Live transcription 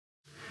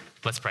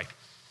Let's pray.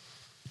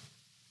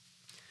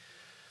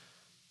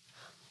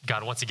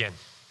 God, once again,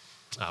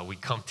 we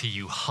come to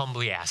you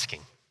humbly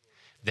asking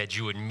that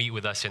you would meet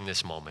with us in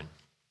this moment.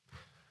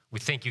 We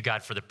thank you,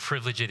 God, for the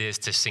privilege it is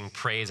to sing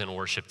praise and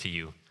worship to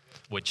you,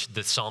 which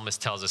the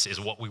psalmist tells us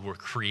is what we were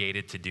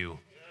created to do.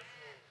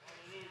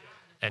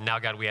 And now,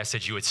 God, we ask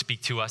that you would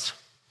speak to us.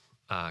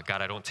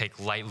 God, I don't take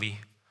lightly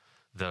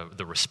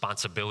the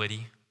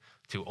responsibility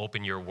to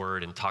open your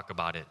word and talk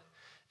about it.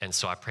 And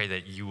so I pray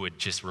that you would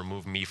just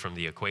remove me from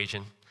the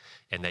equation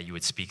and that you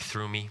would speak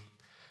through me.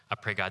 I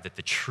pray, God, that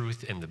the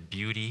truth and the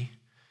beauty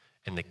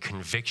and the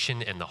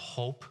conviction and the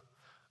hope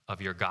of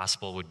your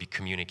gospel would be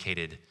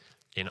communicated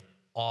in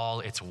all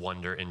its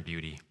wonder and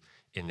beauty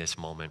in this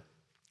moment.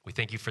 We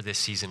thank you for this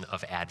season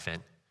of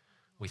Advent.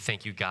 We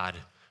thank you, God,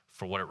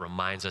 for what it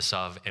reminds us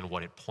of and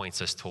what it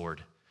points us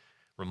toward.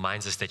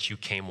 Reminds us that you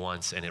came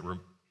once and it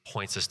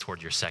points us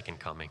toward your second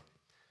coming.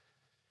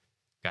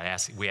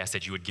 God, we ask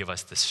that you would give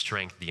us the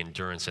strength, the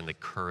endurance, and the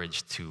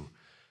courage to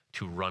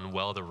run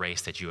well the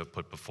race that you have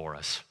put before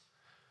us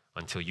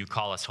until you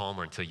call us home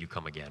or until you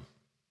come again.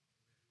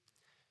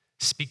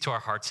 Speak to our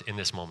hearts in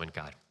this moment,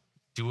 God.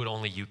 Do what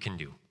only you can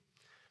do.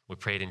 We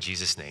pray it in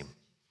Jesus' name.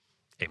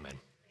 Amen.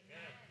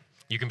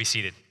 You can be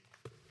seated.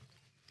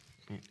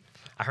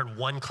 I heard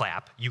one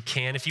clap. You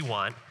can if you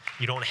want.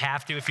 You don't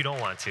have to if you don't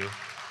want to.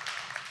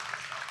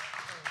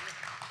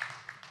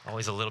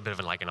 Always a little bit of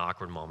an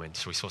awkward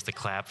moment. Are we supposed to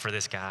clap for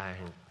this guy?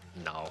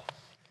 No.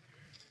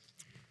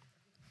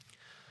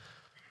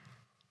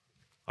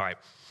 All right.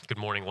 Good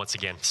morning once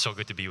again. So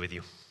good to be with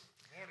you.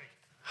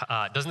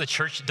 Doesn't the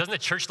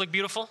church look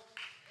beautiful?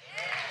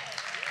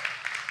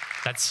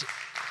 That's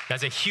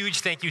a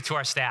huge thank you to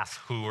our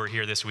staff who were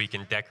here this week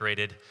and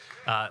decorated.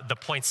 The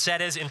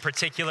poinsettias in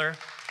particular,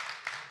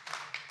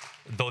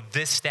 though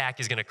this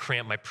stack is going to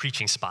cramp my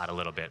preaching spot a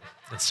little bit.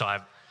 And so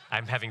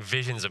I'm having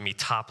visions of me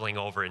toppling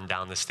over and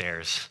down the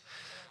stairs.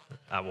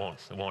 It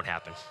won't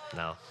happen,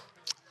 no.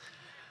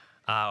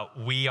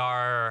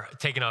 We're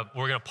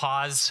going to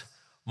pause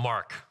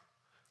Mark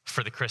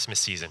for the Christmas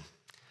season.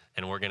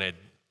 And we're going to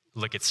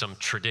look at some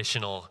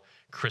traditional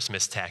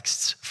Christmas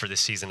texts for the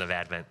season of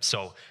Advent.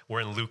 So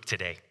we're in Luke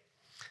today.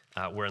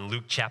 We're in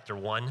Luke chapter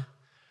 1.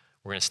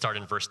 We're going to start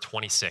in verse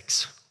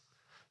 26.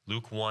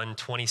 Luke 1,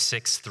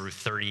 26 through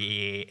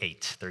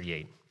 38.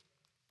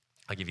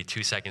 I'll give you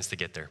 2 seconds to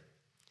get there.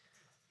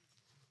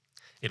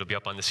 It'll be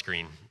up on the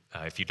screen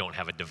if you don't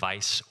have a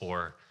device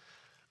or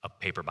a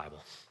paper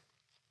Bible.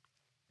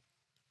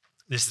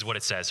 This is what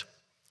it says.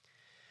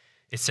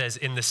 It says,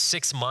 in the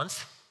 6th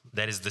month,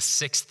 that is the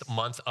 6th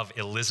month of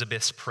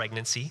Elizabeth's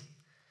pregnancy,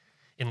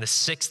 in the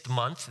 6th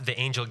month, the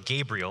angel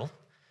Gabriel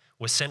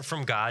was sent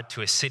from God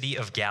to a city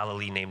of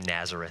Galilee named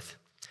Nazareth,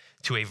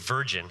 to a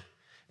virgin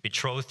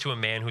betrothed to a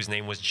man whose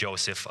name was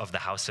Joseph of the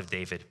house of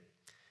David.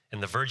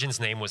 And the virgin's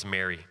name was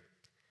Mary.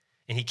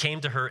 And he came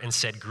to her and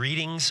said,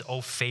 "Greetings, O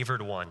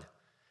favored one,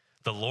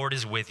 the Lord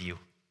is with you."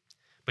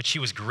 But she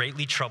was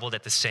greatly troubled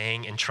at the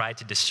saying and tried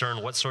to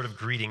discern what sort of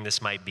greeting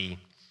this might be.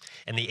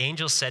 And the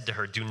angel said to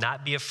her, "Do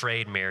not be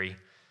afraid, Mary,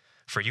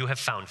 for you have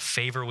found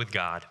favor with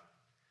God.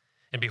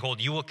 And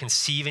behold, you will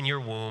conceive in your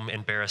womb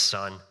and bear a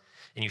son,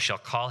 and you shall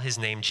call his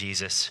name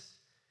Jesus.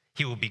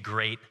 He will be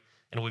great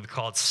and will be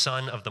called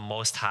Son of the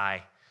Most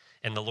High.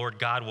 And the Lord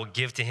God will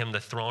give to him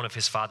the throne of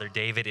his father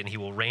David, and he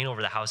will reign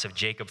over the house of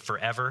Jacob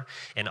forever,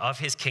 and of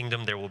his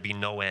kingdom there will be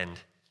no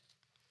end."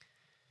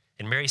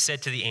 And Mary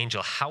said to the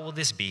angel, "How will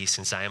this be,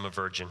 since I am a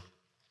virgin?"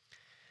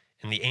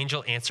 And the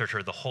angel answered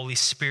her, "The Holy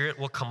Spirit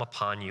will come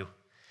upon you,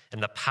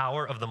 and the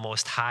power of the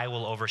Most High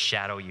will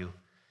overshadow you.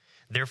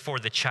 Therefore,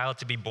 the child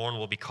to be born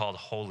will be called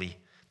Holy,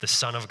 the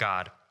Son of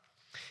God.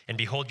 And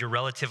behold, your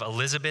relative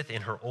Elizabeth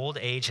in her old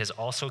age has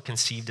also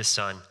conceived a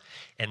son,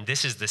 and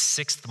this is the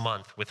 6th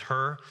month with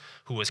her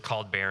who was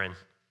called barren.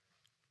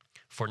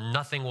 For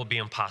nothing will be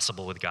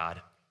impossible with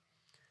God."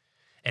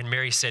 And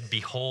Mary said,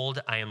 "Behold,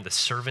 I am the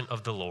servant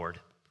of the Lord.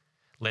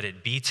 Let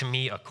it be to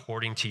me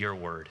according to your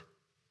word."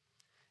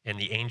 And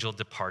the angel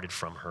departed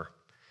from her.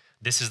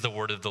 This is the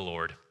word of the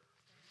Lord.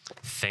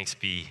 Thanks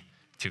be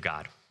to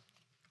God.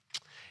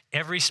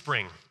 Every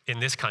spring in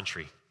this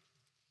country,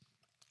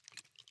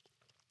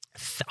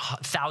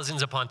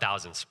 thousands upon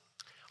thousands,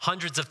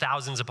 hundreds of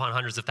thousands upon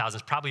hundreds of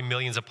thousands, probably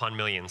millions upon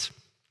millions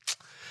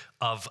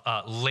of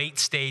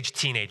late-stage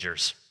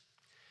teenagers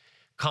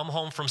come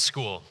home from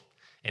school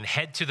and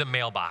head to the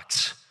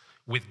mailbox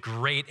with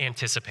great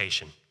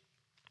anticipation.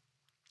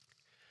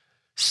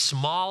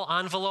 Small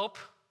envelope,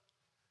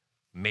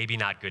 maybe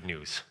not good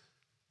news.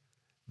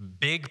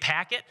 Big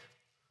packet,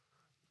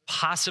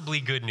 possibly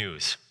good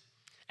news.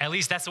 At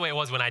least that's the way it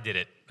was when I did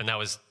it, and that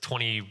was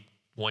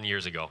 21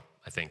 years ago,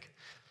 I think.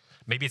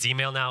 Maybe it's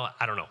email now,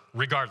 I don't know.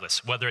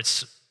 Regardless, whether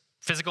it's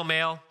physical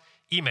mail,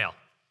 email,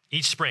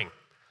 each spring,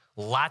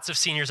 lots of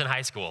seniors in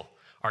high school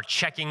are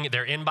checking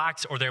their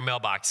inbox or their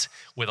mailbox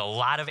with a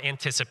lot of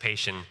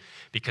anticipation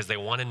because they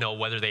want to know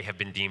whether they have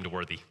been deemed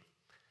worthy.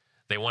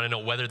 They want to know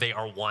whether they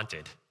are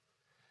wanted.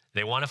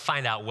 They want to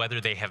find out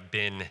whether they have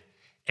been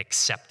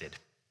accepted.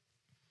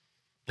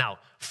 Now,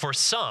 for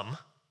some,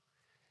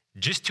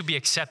 Just to be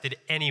accepted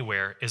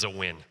anywhere is a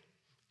win,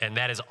 and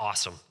that is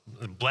awesome.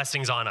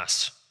 Blessings on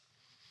us.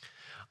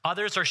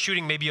 Others are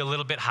shooting maybe a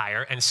little bit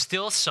higher, and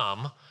still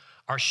some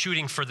are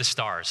shooting for the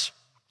stars.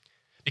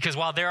 Because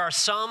while there are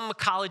some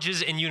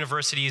colleges and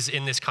universities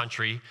in this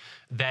country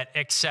that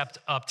accept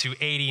up to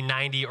 80,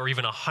 90, or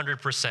even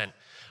 100%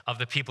 of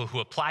the people who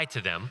apply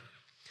to them,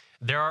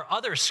 there are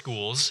other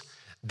schools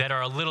that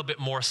are a little bit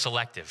more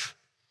selective.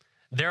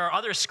 There are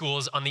other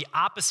schools on the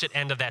opposite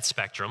end of that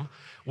spectrum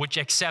which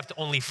accept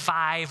only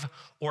 5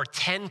 or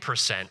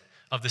 10%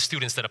 of the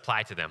students that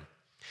apply to them.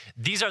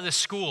 These are the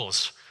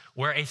schools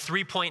where a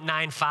 3.95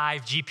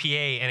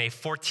 GPA and a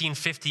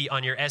 1450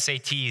 on your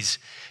SATs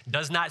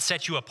does not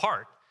set you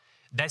apart.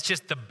 That's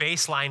just the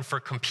baseline for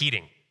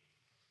competing.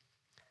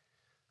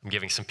 I'm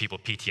giving some people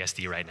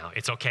PTSD right now.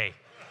 It's okay.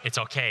 It's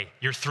okay.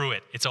 You're through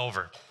it. It's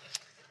over.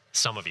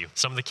 Some of you.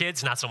 Some of the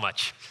kids, not so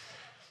much.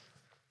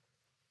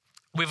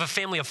 We have a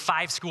family of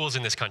 5 schools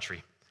in this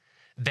country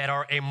that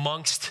are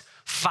amongst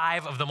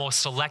 5 of the most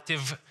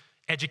selective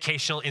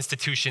educational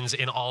institutions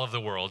in all of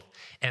the world,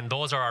 and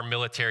those are our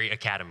military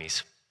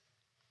academies.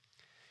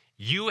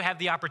 You have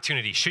the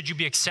opportunity, should you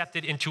be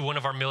accepted into one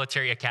of our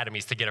military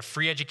academies, to get a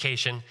free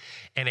education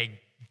and a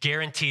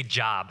guaranteed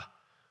job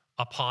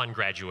upon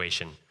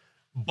graduation.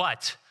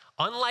 But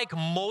unlike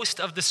most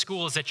of the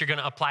schools that you're going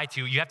to apply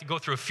to, you have to go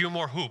through a few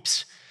more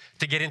hoops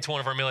to get into one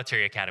of our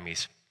military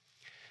academies.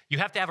 You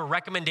have to have a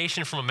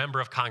recommendation from a member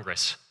of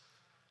Congress.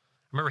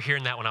 I remember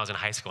hearing that when I was in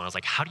high school, and I was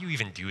like, how do you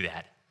even do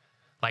that?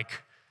 Like,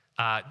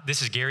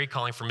 this is Gary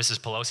calling for Mrs.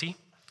 Pelosi.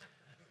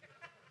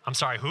 I'm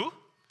sorry, who?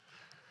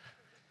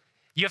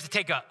 You have to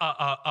take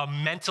a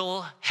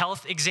mental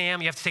health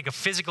exam. You have to take a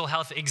physical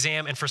health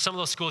exam. And for some of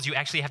those schools, you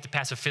actually have to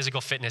pass a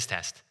physical fitness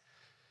test.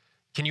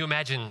 Can you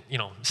imagine,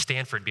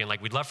 Stanford being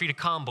like, we'd love for you to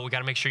come, but we got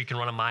to make sure you can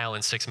run a mile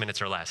in 6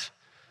 minutes or less.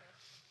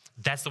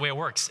 That's the way it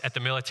works at the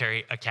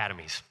military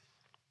academies.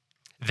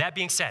 That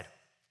being said,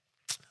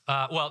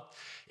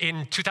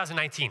 in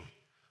 2019,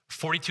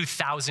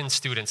 42,000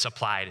 students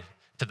applied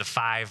to the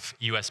 5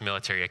 U.S.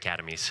 military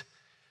academies,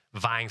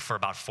 vying for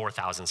about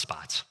 4,000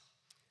 spots.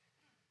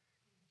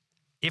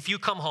 If you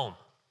come home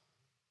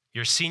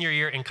your senior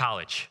year in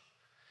college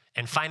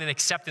and find an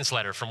acceptance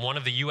letter from one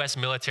of the U.S.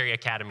 military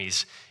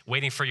academies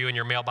waiting for you in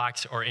your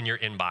mailbox or in your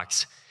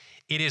inbox,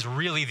 it is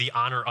really the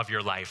honor of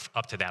your life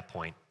up to that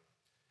point.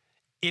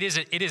 It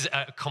is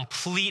a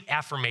complete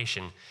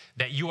affirmation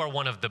that you are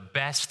one of the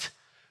best,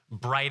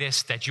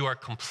 brightest, that you are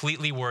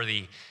completely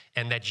worthy,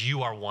 and that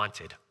you are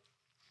wanted.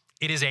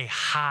 It is a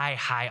high,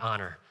 high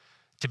honor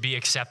to be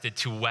accepted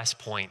to West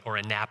Point or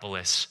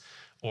Annapolis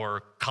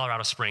or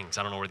Colorado Springs.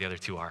 I don't know where the other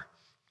 2 are.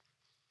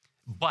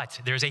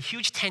 But there's a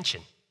huge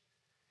tension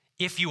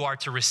if you are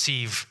to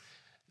receive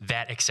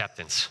that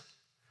acceptance.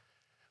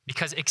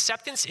 Because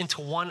acceptance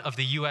into one of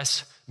the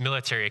U.S.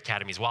 military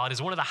academies, while it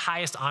is one of the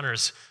highest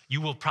honors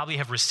you will probably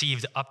have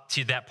received up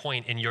to that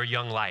point in your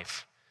young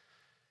life,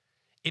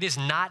 it is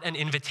not an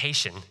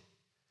invitation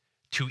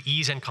to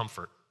ease and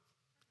comfort.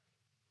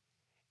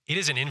 It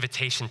is an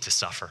invitation to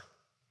suffer.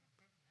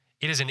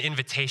 It is an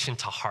invitation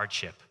to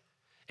hardship.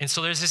 And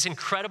so there's this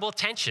incredible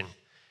tension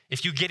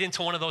if you get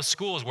into one of those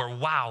schools where,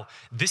 wow,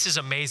 this is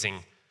amazing,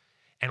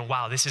 and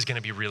wow, this is going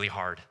to be really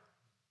hard.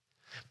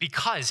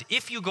 Because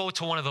if you go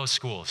to one of those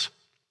schools,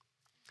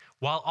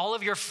 while all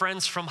of your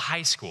friends from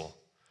high school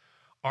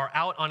are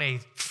out on a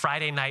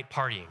Friday night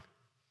partying,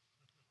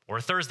 or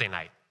a Thursday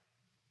night,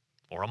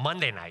 or a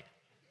Monday night,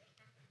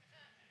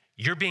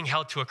 you're being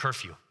held to a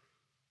curfew.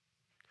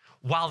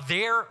 While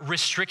their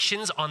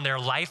restrictions on their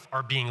life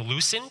are being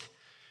loosened,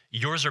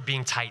 yours are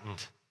being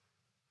tightened.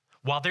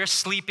 While they're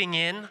sleeping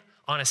in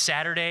on a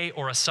Saturday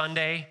or a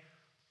Sunday,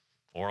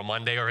 or a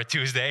Monday or a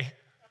Tuesday,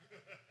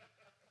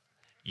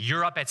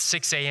 you're up at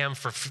 6 a.m.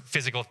 for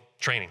physical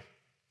training.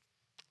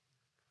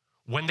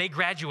 When they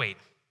graduate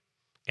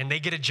and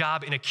they get a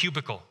job in a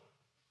cubicle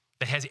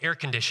that has air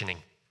conditioning,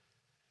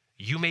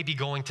 you may be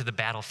going to the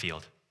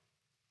battlefield.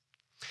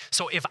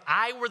 So if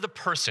I were the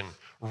person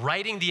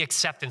writing the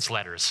acceptance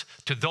letters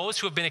to those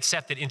who have been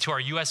accepted into our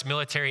U.S.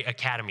 military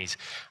academies,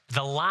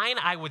 the line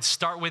I would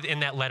start with in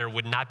that letter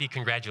would not be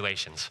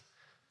congratulations.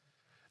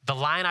 The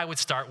line I would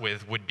start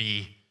with would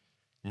be,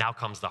 now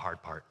comes the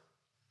hard part.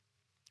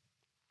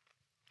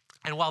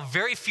 And while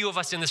very few of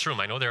us in this room,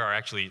 I know of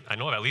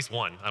at least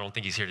one, I don't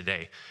think he's here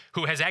today,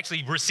 who has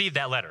actually received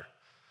that letter.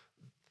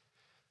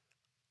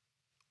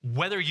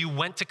 Whether you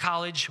went to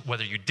college,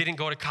 whether you didn't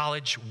go to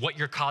college, what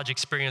your college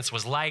experience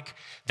was like,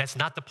 that's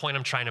not the point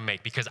I'm trying to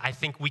make, because I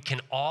think we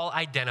can all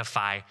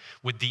identify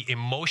with the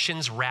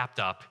emotions wrapped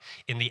up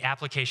in the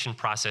application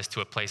process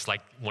to a place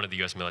like one of the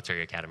U.S.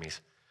 military academies.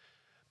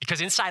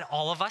 Because inside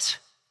all of us,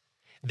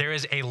 there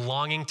is a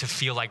longing to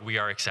feel like we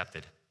are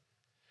accepted.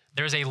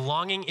 There's a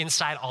longing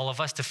inside all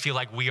of us to feel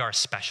like we are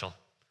special,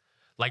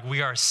 like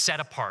we are set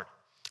apart,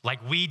 like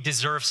we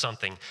deserve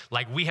something,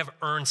 like we have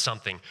earned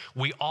something.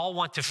 We all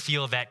want to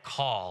feel that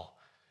call.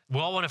 We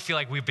all want to feel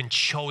like we've been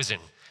chosen,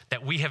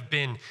 that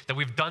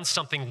we've done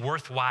something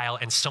worthwhile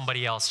and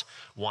somebody else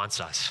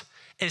wants us.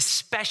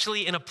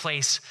 especially in a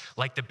place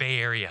like the Bay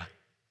Area.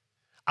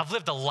 I've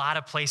lived a lot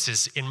of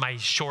places in my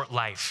short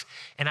life,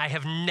 and I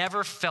have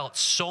never felt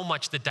so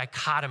much the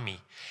dichotomy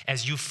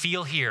as you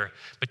feel here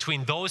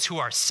between those who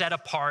are set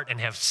apart and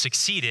have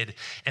succeeded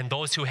and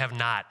those who have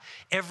not.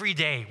 Every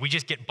day, we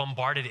just get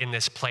bombarded in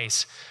this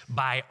place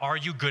by, are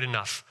you good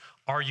enough?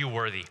 Are you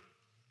worthy?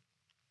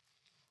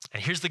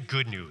 And here's the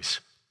good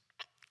news.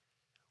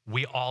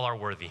 We all are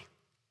worthy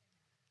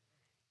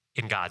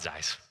in God's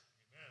eyes.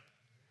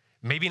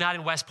 Maybe not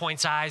in West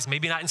Point's eyes,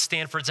 maybe not in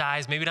Stanford's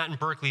eyes, maybe not in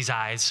Berkeley's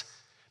eyes,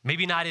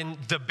 maybe not in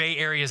the Bay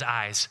Area's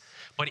eyes,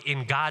 but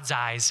in God's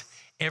eyes,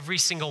 every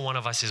single one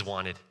of us is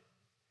wanted.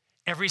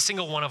 Every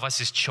single one of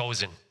us is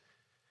chosen.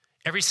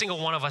 Every single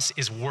one of us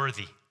is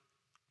worthy.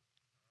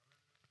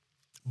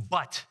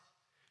 But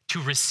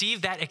to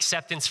receive that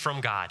acceptance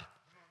from God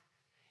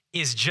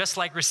is just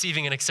like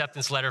receiving an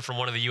acceptance letter from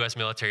one of the U.S.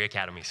 military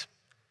academies.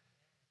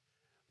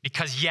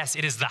 Because yes,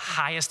 it is the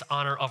highest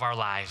honor of our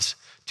lives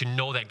to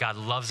know that God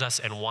loves us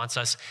and wants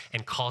us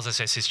and calls us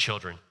as his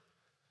children.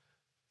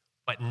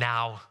 But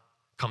now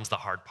comes the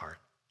hard part.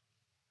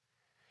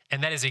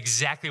 And that is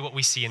exactly what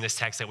we see in this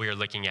text that we are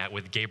looking at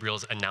with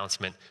Gabriel's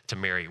announcement to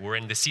Mary. We're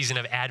in the season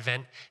of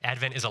Advent.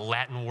 Advent is a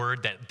Latin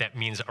word that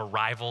means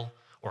arrival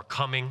or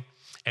coming.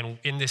 And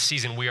in this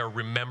season, we are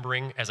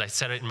remembering, as I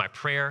said it in my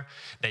prayer,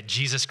 that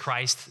Jesus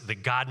Christ, the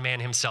God-man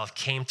himself,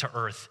 came to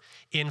earth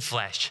in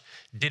flesh,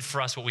 did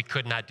for us what we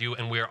could not do,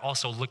 and we are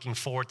also looking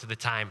forward to the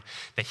time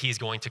that he is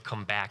going to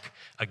come back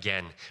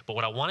again. But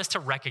what I want us to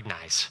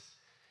recognize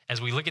as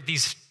we look at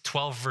these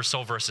 12 or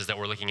so verses that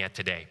we're looking at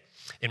today,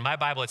 in my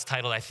Bible, it's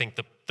titled, I think,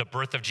 the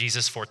birth of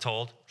Jesus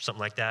foretold, something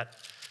like that.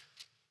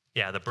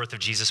 Yeah, the birth of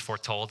Jesus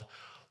foretold.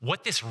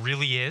 What this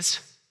really is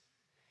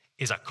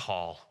a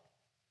call.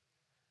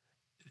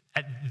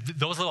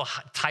 Those little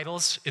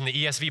titles in the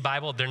ESV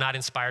Bible, they're not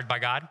inspired by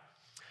God.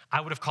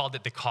 I would have called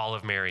it the call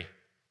of Mary.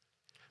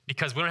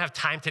 Because we don't have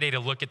time today to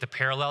look at the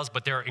parallels,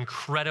 but there are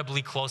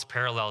incredibly close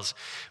parallels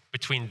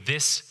between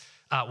this,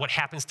 what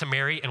happens to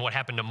Mary and what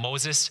happened to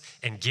Moses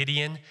and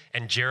Gideon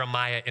and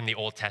Jeremiah in the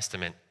Old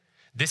Testament.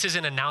 This is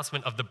an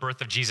announcement of the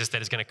birth of Jesus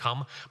that is going to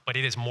come, but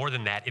it is more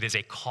than that. It is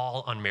a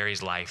call on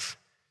Mary's life.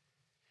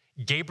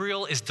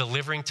 Gabriel is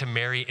delivering to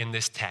Mary in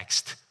this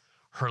text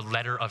her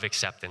letter of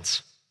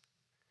acceptance.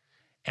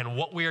 And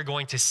what we are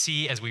going to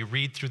see as we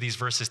read through these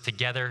verses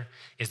together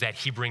is that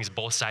he brings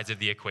both sides of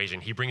the equation.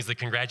 He brings the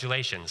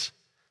congratulations,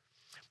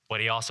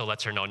 but he also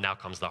lets her know now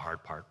comes the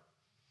hard part.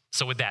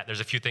 So with that, there's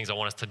a few things I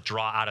want us to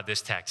draw out of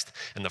this text.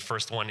 And the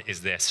first one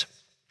is this: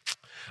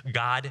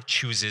 God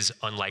chooses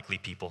unlikely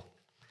people.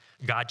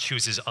 God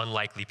chooses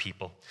unlikely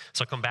people.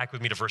 So come back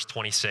with me to verse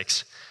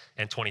 26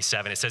 and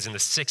 27. It says, in the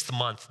 6th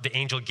month, the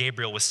angel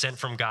Gabriel was sent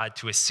from God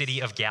to a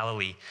city of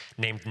Galilee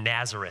named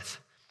Nazareth,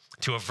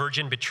 to a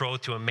virgin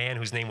betrothed to a man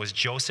whose name was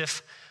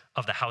Joseph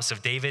of the house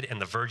of David, and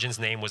the virgin's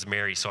name was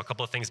Mary. So a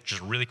couple of things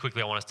just really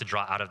quickly I want us to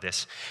draw out of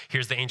this.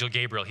 Here's the angel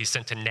Gabriel. He's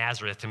sent to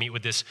Nazareth to meet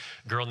with this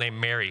girl named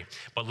Mary.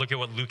 But look at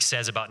what Luke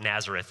says about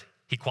Nazareth.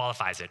 He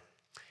qualifies it.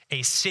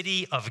 A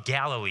city of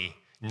Galilee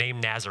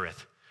named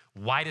Nazareth.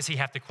 Why does he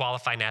have to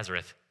qualify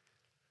Nazareth?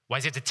 Why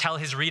does he have to tell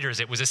his readers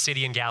it was a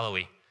city in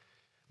Galilee?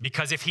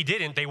 Because if he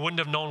didn't, they wouldn't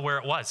have known where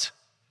it was.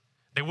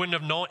 They wouldn't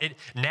have known it.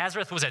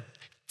 Nazareth was a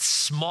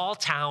small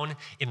town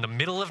in the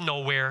middle of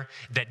nowhere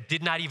that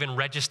did not even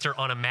register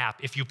on a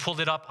map. If you pulled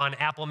it up on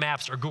Apple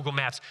Maps or Google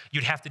Maps,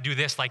 you'd have to do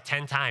this like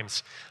 10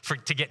 times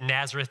to get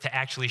Nazareth to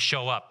actually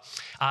show up.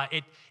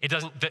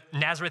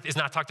 Nazareth is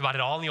not talked about at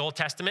all in the Old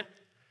Testament.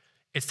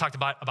 It's talked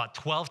about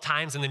 12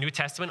 times in the New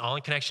Testament, all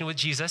in connection with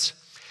Jesus.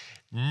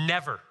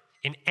 Never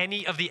in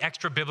any of the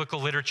extra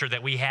biblical literature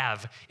that we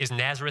have is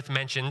Nazareth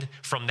mentioned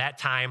from that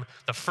time.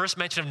 The first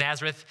mention of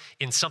Nazareth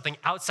in something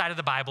outside of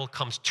the Bible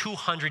comes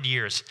 200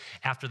 years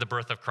after the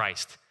birth of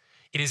Christ.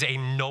 It is a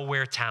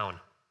nowhere town.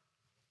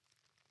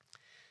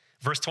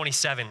 Verse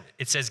 27,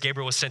 it says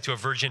Gabriel was sent to a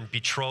virgin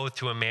betrothed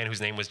to a man whose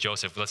name was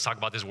Joseph. Let's talk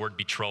about this word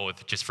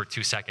betrothed just for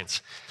 2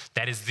 seconds.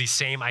 That is the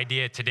same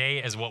idea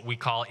today as what we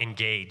call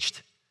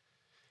engaged.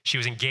 She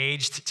was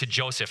engaged to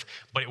Joseph,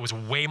 but it was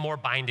way more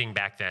binding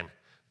back then.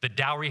 The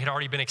dowry had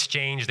already been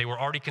exchanged. They were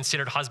already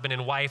considered husband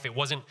and wife. They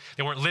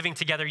weren't living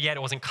together yet.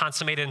 It wasn't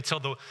consummated until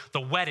the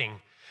wedding.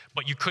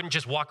 But you couldn't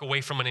just walk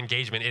away from an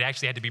engagement. It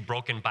actually had to be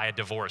broken by a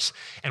divorce.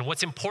 And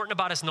what's important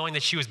about us knowing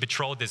that she was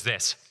betrothed is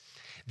this.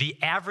 The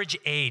average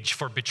age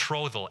for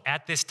betrothal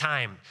at this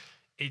time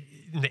in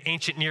the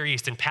ancient Near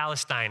East, in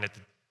Palestine, at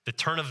the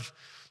turn of,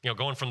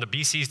 going from the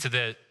BCs to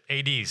the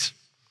ADs,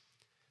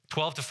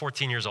 12 to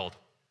 14 years old.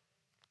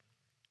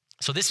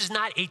 So this is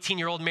not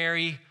 18-year-old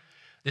Mary.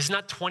 This is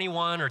not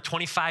 21 or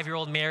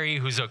 25-year-old Mary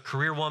who's a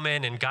career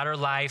woman and got her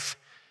life.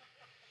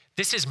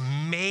 This is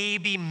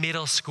maybe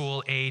middle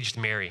school aged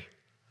Mary.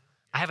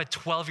 I have a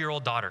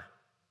 12-year-old daughter.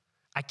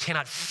 I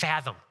cannot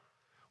fathom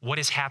what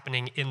is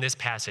happening in this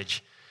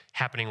passage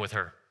happening with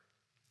her.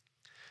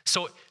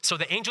 So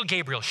the angel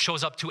Gabriel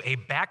shows up to a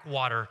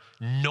backwater,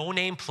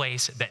 no-name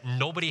place that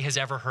nobody has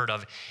ever heard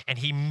of, and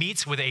he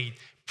meets with a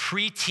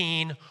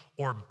preteen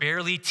or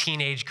barely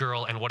teenage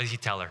girl, and what does he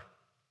tell her?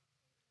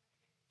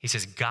 He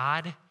says,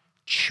 God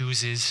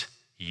chooses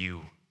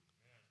you.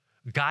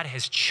 God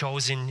has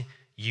chosen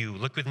you.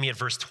 Look with me at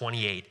verse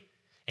 28.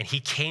 And he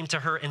came to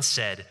her and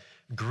said,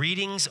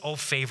 greetings, O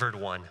favored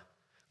one.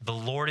 The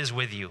Lord is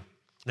with you.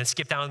 Then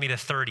skip down with me to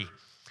 30.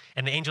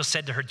 And the angel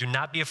said to her, do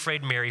not be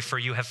afraid, Mary, for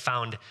you have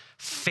found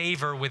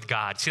favor with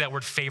God. See that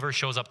word favor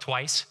shows up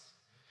twice?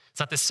 It's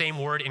not the same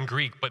word in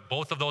Greek, but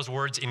both of those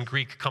words in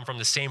Greek come from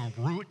the same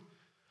root,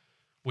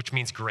 which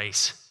means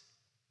grace.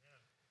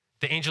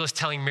 The angel is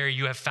telling Mary,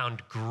 you have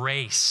found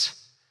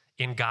grace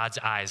in God's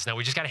eyes. Now,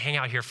 we just got to hang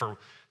out here for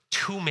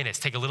 2 minutes,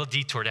 take a little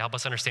detour to help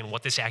us understand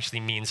what this actually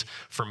means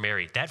for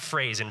Mary. That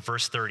phrase in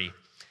verse 30,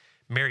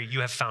 Mary,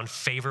 you have found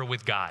favor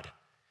with God.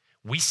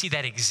 We see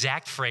that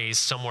exact phrase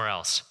somewhere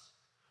else,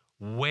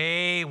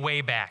 way,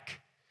 way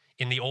back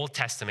in the Old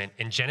Testament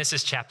in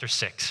Genesis chapter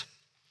 6.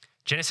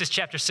 Genesis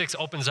chapter 6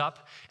 opens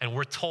up, and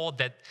we're told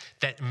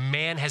that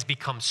man has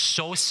become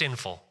so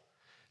sinful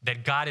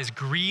that God is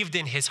grieved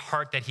in his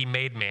heart that he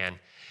made man,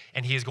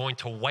 and he is going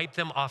to wipe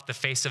them off the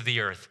face of the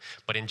earth.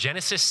 But in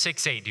Genesis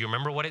 6:8, do you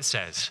remember what it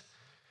says?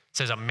 It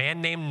says, a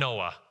man named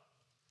Noah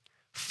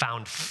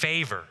found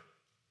favor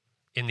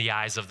in the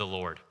eyes of the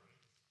Lord.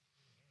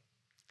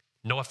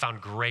 Noah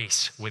found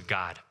grace with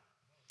God.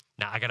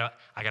 Now, I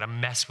gotta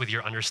mess with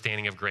your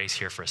understanding of grace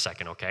here for a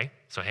second, okay?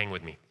 So hang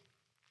with me.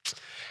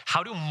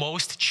 How do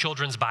most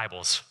children's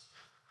Bibles,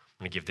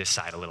 I'm gonna give this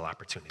side a little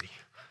opportunity.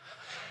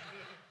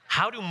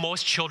 How do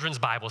most children's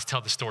Bibles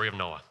tell the story of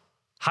Noah?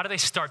 How do they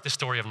start the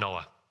story of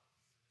Noah?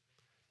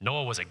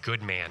 Noah was a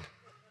good man.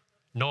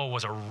 Noah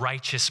was a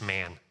righteous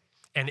man.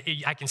 And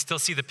I can still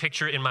see the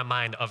picture in my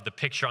mind of the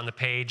picture on the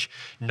page.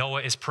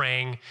 Noah is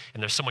praying,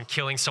 and there's someone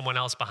killing someone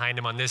else behind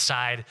him on this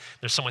side.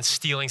 There's someone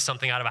stealing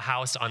something out of a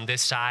house on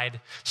this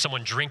side.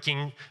 Someone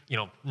drinking,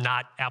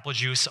 not apple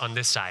juice on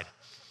this side.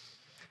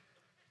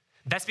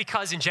 That's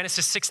because in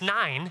Genesis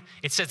 6:9,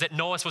 it says that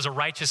Noah was a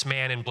righteous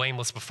man and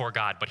blameless before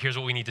God. But here's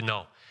what we need to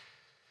know.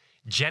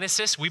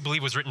 Genesis, we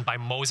believe, was written by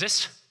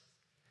Moses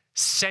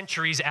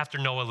centuries after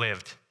Noah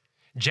lived.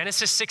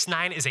 Genesis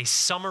 6:9 is a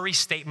summary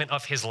statement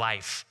of his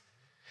life.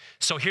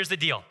 So here's the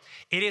deal.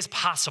 It is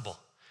possible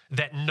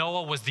that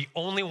Noah was the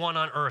only one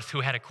on earth who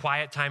had a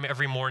quiet time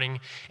every morning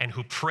and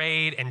who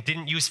prayed and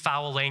didn't use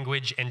foul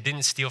language and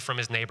didn't steal from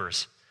his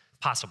neighbors.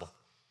 Possible.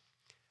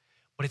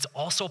 But it's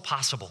also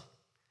possible,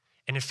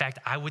 and in fact,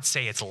 I would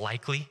say it's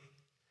likely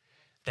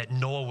that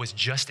Noah was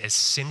just as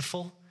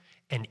sinful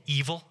and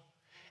evil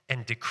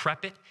and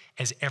decrepit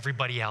as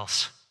everybody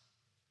else.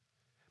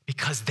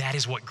 Because that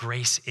is what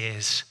grace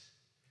is.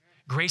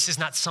 Grace is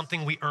not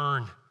something we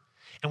earn.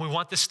 And we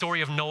want the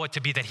story of Noah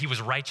to be that he was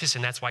righteous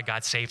and that's why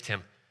God saved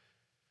him.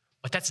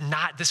 But that's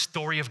not the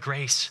story of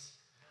grace.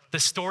 The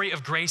story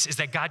of grace is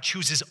that God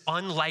chooses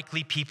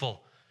unlikely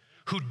people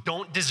who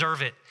don't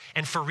deserve it.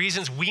 And for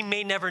reasons we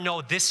may never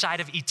know, this side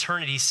of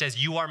eternity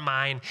says, you are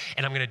mine,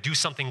 and I'm gonna do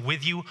something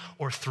with you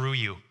or through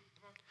you.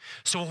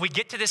 So when we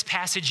get to this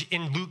passage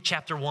in Luke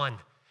chapter 1,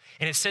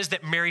 and it says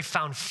that Mary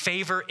found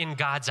favor in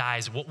God's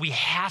eyes, what we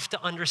have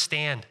to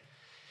understand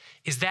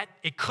is that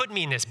it could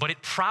mean this, but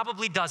it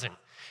probably doesn't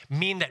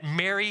mean that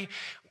Mary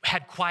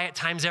had quiet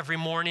times every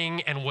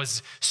morning and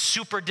was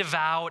super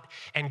devout,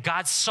 and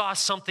God saw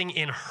something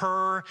in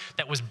her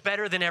that was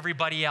better than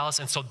everybody else,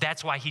 and so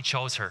that's why he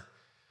chose her.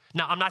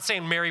 Now, I'm not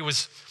saying Mary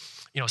was,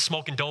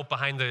 smoking dope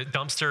behind the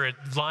dumpster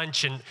at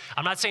lunch, and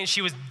I'm not saying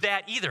she was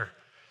that either.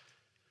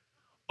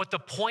 But the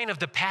point of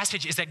the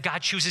passage is that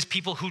God chooses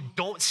people who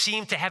don't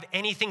seem to have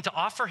anything to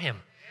offer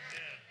him.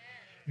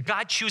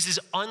 God chooses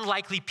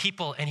unlikely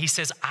people, and he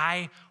says,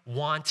 I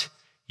want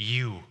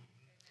you.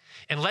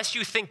 Unless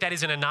you think that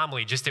is an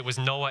anomaly, just it was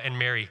Noah and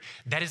Mary,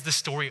 that is the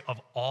story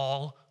of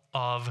all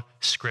of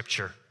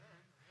Scripture.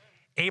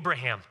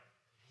 Abraham,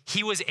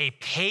 he was a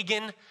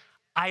pagan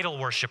idol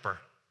worshiper,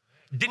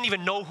 didn't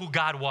even know who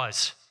God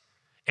was.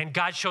 And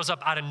God shows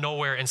up out of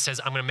nowhere and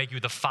says, I'm gonna make you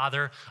the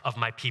father of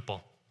my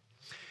people.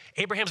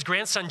 Abraham's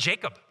grandson,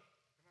 Jacob.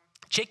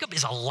 Jacob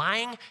is a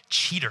lying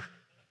cheater.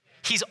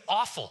 He's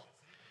awful.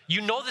 You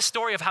know the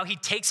story of how he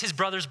takes his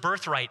brother's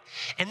birthright.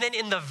 And then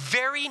in the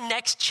very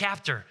next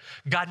chapter,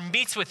 God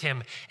meets with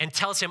him and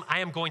tells him, I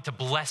am going to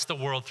bless the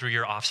world through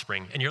your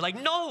offspring. And you're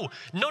like, no.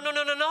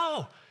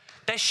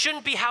 That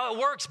shouldn't be how it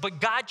works.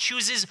 But God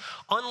chooses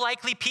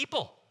unlikely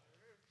people.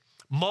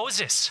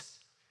 Moses,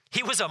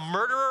 he was a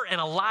murderer and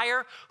a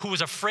liar who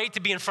was afraid to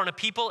be in front of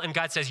people. And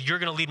God says, you're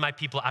going to lead my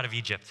people out of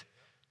Egypt.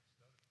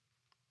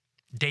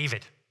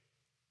 David,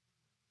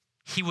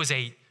 he was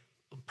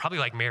probably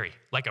like Mary,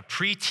 like a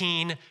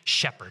preteen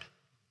shepherd,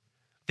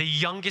 the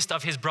youngest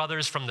of his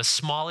brothers from the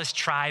smallest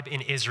tribe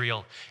in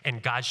Israel.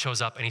 And God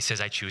shows up and he says,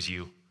 I choose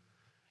you.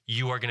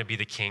 You are gonna be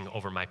the king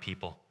over my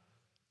people.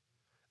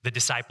 The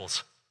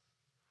disciples,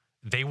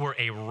 they were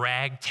a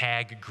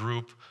ragtag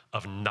group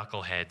of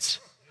knuckleheads,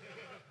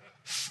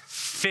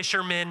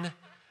 fishermen,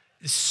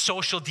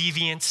 social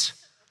deviants,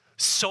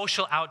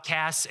 social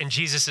outcasts. And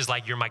Jesus is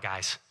like, you're my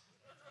guys.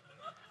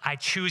 I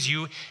choose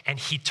you, and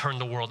he turned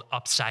the world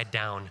upside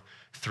down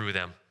through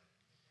them.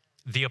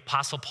 The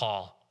Apostle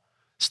Paul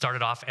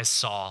started off as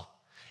Saul,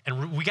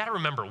 And we got to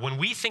remember, when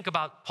we think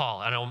about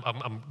Paul, I know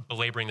I'm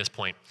belaboring this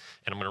point,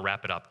 and I'm going to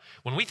wrap it up.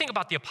 When we think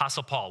about the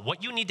Apostle Paul,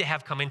 what you need to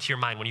have come into your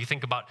mind when you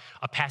think about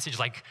a passage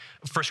like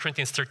 1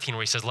 Corinthians 13,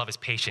 where he says, love is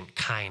patient,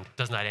 kind,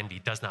 does not envy,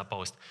 does not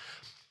boast.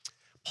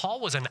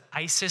 Paul was an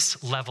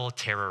ISIS-level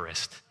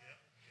terrorist.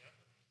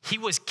 He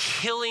was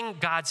killing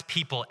God's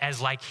people as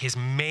like his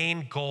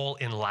main goal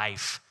in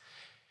life.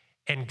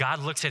 And God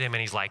looks at him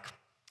and he's like,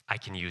 I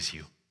can use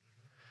you.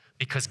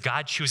 Because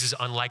God chooses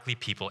unlikely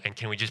people, and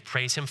can we just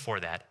praise him for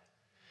that?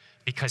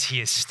 Because he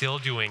is still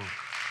doing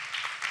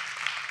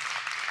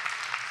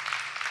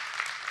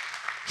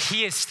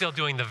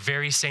the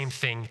very same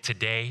thing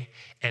today,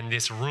 and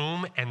this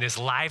room and this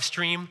live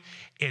stream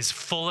is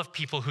full of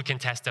people who can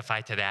testify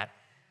to that.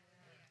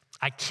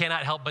 I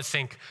cannot help but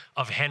think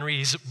of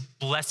Henry's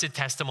blessed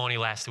testimony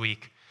last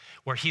week,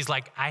 where he's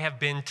like, I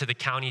have been to the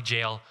county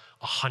jail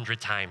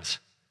 100 times,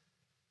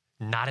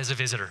 not as a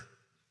visitor.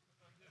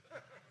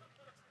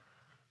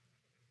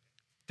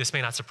 This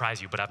may not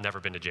surprise you, but I've never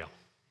been to jail.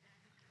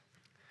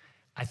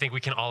 I think we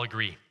can all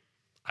agree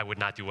I would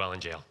not do well in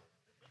jail.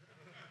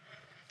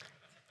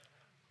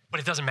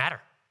 But it doesn't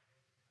matter,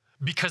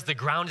 because the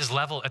ground is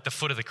level at the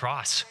foot of the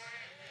cross.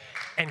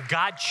 And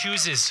God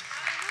chooses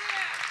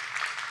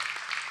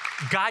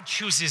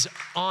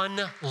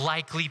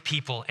unlikely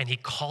people, and he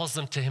calls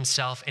them to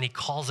himself, and he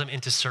calls them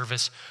into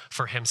service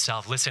for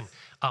himself. Listen,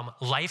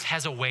 life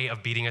has a way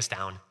of beating us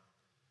down.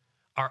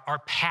 Our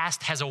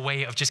past has a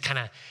way of just kind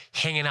of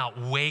hanging out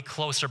way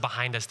closer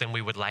behind us than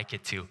we would like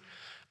it to.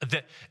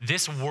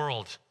 This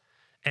world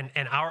and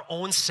our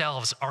own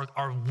selves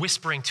are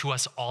whispering to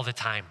us all the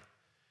time,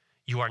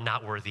 you are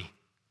not worthy.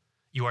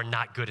 You are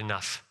not good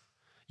enough.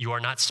 You are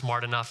not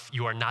smart enough.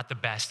 You are not the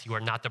best. You are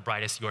not the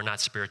brightest. You are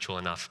not spiritual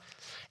enough.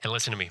 And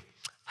listen to me,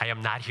 I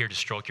am not here to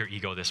stroke your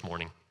ego this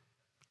morning.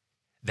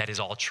 That is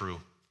all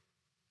true.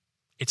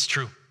 It's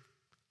true.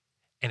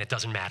 And it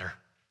doesn't matter.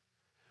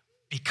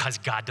 Because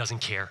God doesn't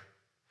care.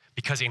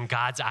 Because in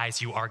God's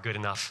eyes, you are good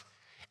enough,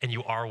 and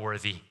you are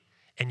worthy,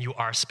 and you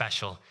are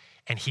special.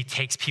 And he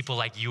takes people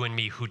like you and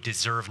me who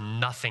deserve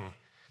nothing,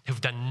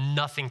 who've done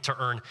nothing to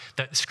earn.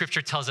 The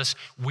scripture tells us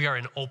we are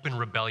in open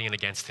rebellion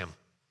against him.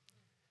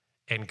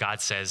 And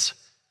God says,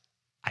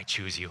 I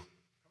choose you.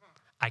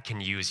 I can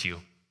use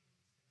you.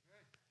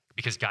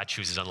 Because God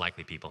chooses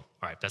unlikely people.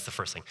 All right, that's the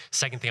first thing.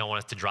 Second thing I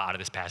want us to draw out of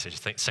this passage,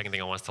 second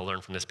thing I want us to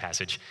learn from this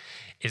passage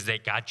is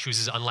that God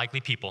chooses unlikely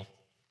people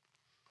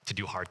to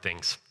do hard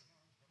things.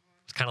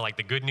 It's kind of like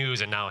the good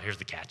news, and now here's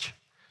the catch.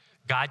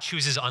 God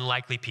chooses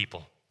unlikely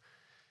people,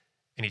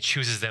 and he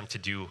chooses them to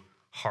do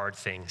hard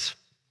things.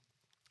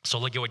 So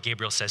look at what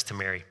Gabriel says to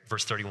Mary,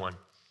 verse 31.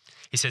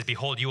 He says,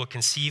 behold, you will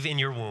conceive in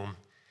your womb,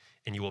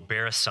 and you will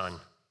bear a son,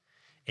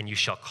 and you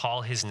shall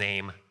call his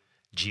name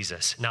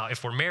Jesus. Now,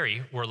 if we're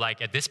Mary, we're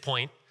like, at this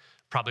point,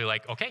 probably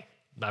like, okay,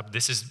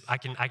 I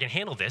can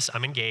handle this.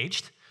 I'm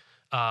engaged.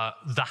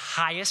 The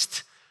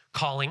highest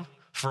calling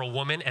for a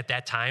woman at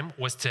that time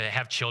was to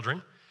have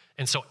children.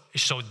 And so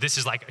this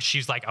is like,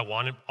 she's like,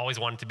 always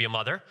wanted to be a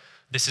mother.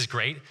 This is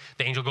great.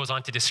 The angel goes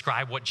on to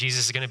describe what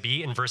Jesus is going to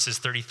be in verses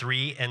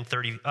 32 and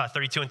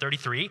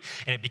 33.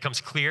 And it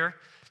becomes clear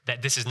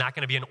that this is not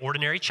going to be an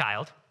ordinary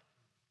child.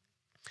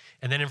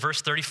 And then in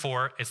verse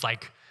 34, it's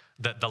like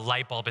the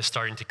light bulb is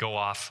starting to go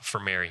off for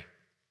Mary.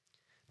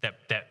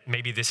 That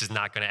maybe this is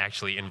not going to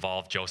actually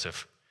involve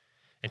Joseph.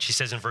 And she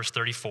says in verse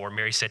 34,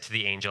 Mary said to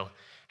the angel,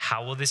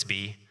 how will this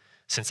be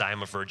since I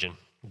am a virgin?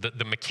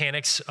 The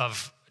mechanics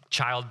of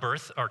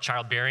childbirth or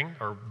childbearing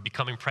or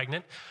becoming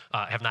pregnant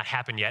have not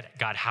happened yet.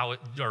 God,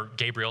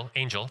 Gabriel,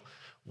 angel,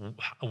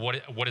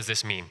 what does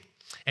this mean?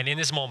 And in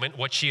this moment,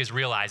 what she is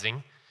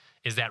realizing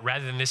is that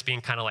rather than this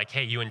being kind of like,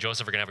 hey, you and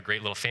Joseph are gonna have a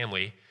great little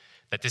family,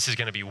 that this is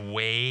gonna be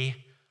way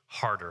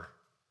harder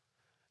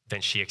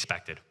than she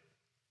expected.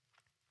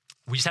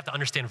 We just have to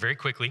understand very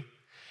quickly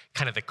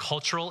kind of the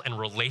cultural and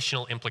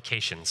relational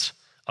implications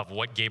of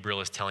what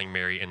Gabriel is telling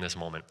Mary in this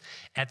moment.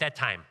 At that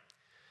time,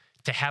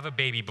 to have a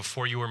baby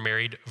before you were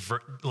married,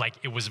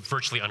 it was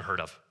virtually unheard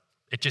of.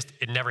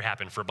 It never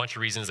happened for a bunch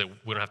of reasons that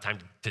we don't have time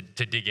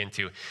to dig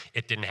into.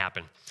 It didn't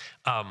happen.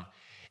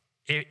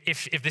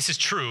 If this is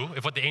true,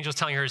 if what the angel is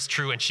telling her is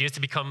true, and she is to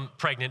become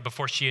pregnant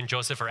before she and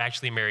Joseph are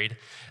actually married,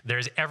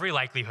 there's every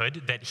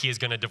likelihood that he is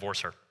going to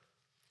divorce her.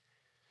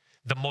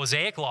 The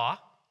Mosaic law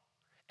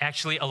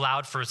actually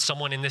allowed for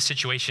someone in this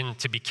situation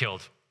to be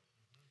killed.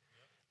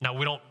 Now,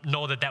 we don't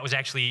know that that was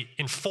actually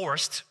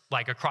enforced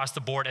like across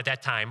the board at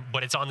that time,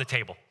 but it's on the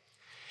table.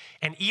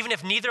 And even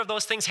if neither of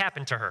those things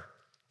happened to her,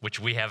 which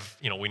we have,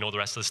 we know the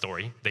rest of the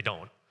story, they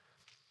don't.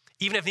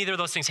 Even if neither of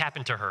those things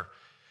happened to her,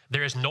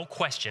 there is no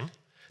question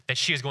that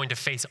she is going to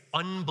face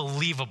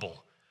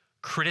unbelievable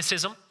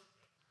criticism,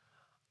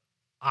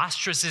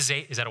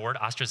 ostracization. Is that a word?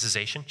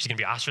 Ostracization. She's going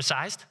to be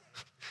ostracized.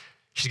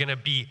 She's going to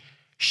be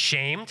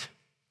shamed.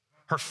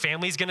 Her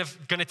family's going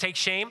to take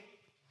shame.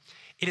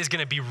 It is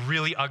going to be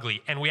really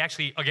ugly. And we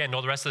actually, again,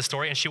 know the rest of the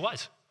story, and she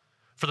was.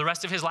 For the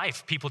rest of his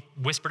life, people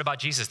whispered about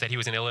Jesus that he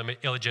was an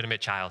illegitimate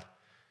child.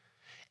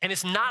 And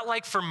it's not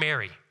like for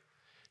Mary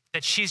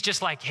that she's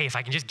just like, hey, if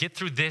I can just get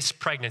through this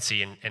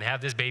pregnancy and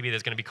have this baby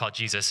that's going to be called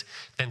Jesus,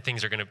 then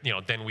things are going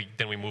to,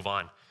 then we move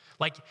on.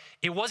 Like,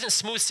 it wasn't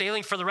smooth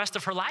sailing for the rest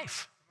of her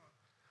life.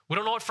 We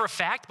don't know it for a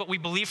fact, but we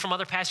believe from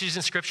other passages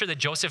in Scripture that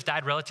Joseph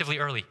died relatively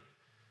early,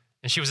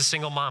 and she was a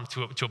single mom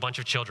to a bunch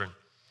of children.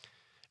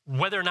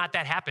 Whether or not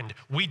that happened,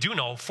 we do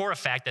know for a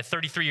fact that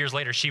 33 years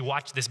later, she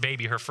watched this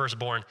baby, her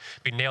firstborn,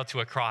 be nailed to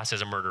a cross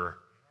as a murderer.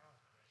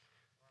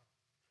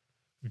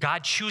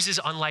 God chooses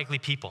unlikely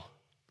people,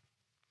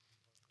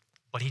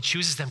 but he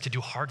chooses them to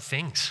do hard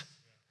things.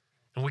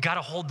 And we got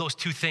to hold those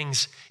two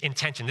things in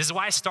tension. This is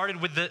why I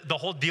started with the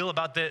whole deal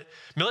about the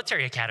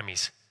military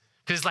academies.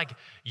 Because it's like,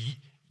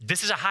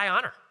 this is a high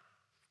honor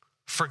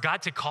for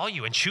God to call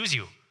you and choose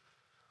you.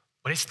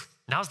 But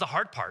now's the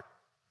hard part.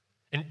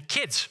 And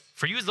kids,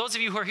 for you, those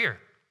of you who are here,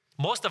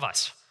 most of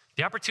us,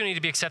 the opportunity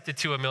to be accepted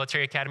to a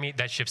military academy,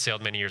 that ship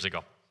sailed many years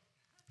ago.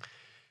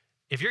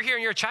 If you're here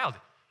and you're a child,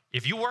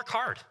 if you work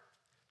hard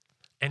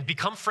and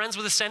become friends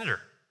with a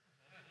senator,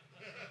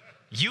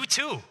 you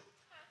too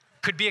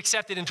could be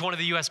accepted into one of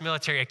the U.S.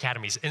 military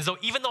academies. And so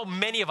even though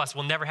many of us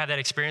will never have that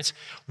experience,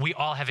 we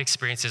all have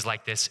experiences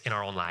like this in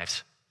our own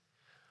lives.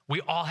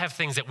 We all have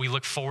things that we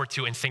look forward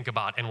to and think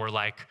about, and we're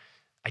like,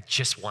 I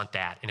just want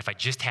that. And if I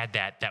just had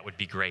that, that would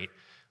be great.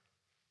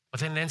 But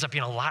then it ends up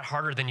being a lot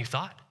harder than you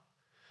thought.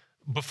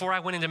 Before I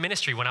went into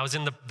ministry, when I was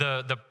in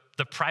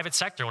the private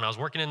sector, when I was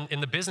working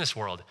in the business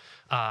world,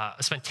 I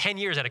spent 10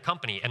 years at a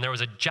company, and there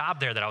was a job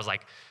there that I was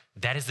like,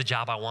 that is the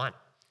job I want.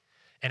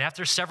 And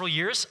after several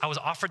years, I was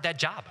offered that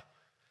job.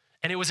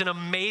 And it was an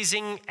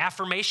amazing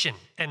affirmation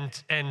and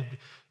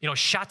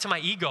shot to my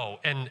ego.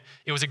 And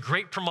it was a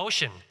great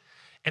promotion.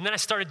 And then I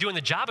started doing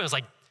the job, and I was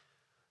like,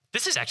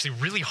 this is actually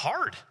really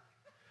hard.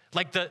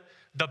 Like the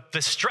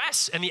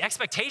stress and the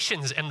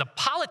expectations and the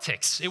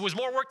politics, it was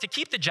more work to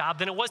keep the job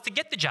than it was to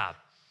get the job.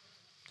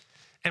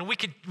 And we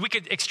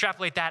could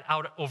extrapolate that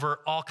out over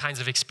all kinds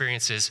of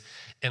experiences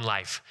in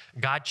life.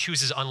 God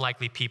chooses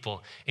unlikely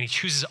people, and he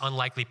chooses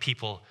unlikely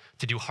people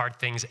to do hard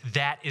things.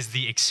 That is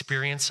the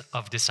experience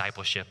of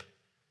discipleship.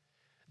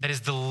 That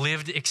is the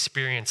lived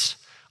experience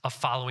of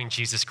following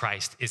Jesus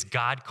Christ, is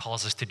God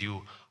calls us to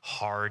do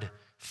hard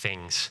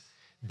things.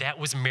 That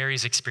was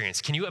Mary's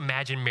experience. Can you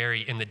imagine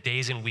Mary in the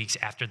days and weeks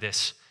after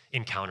this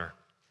encounter?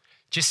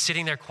 Just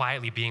sitting there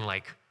quietly being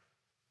like,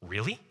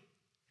 really?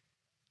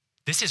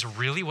 This is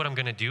really what I'm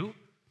going to do?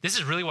 This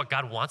is really what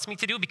God wants me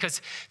to do?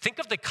 Because think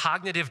of the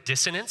cognitive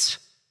dissonance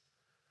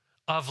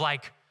of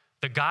like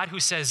the God who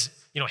says,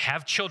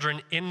 have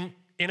children in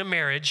a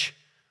marriage,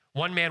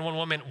 one man, one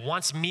woman,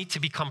 wants me to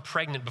become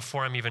pregnant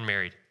before I'm even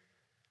married.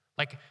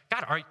 Like,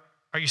 God,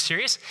 are you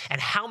serious? And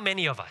how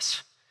many of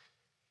us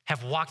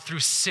have walked through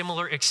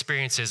similar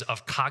experiences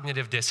of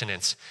cognitive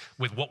dissonance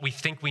with what we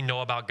think we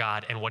know about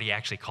God and what he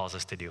actually calls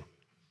us to do?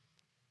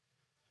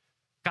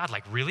 God,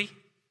 like, really?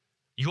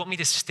 You want me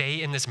to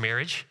stay in this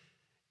marriage,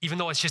 even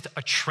though it's just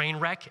a train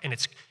wreck and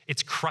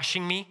it's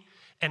crushing me,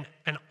 and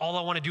all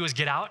I want to do is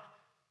get out?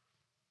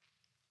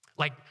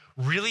 Like,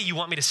 really, you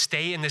want me to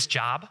stay in this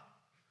job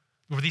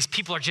where these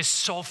people are just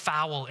so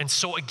foul and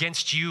so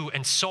against you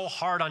and so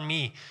hard on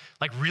me?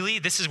 Like, really,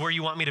 this is where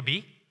you want me to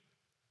be?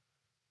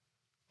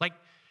 Like,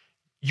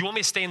 you want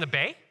me to stay in the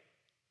Bay,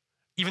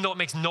 even though it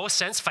makes no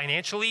sense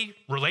financially,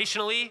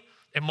 relationally,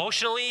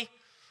 emotionally,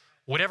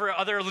 whatever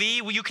other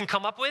Lee you can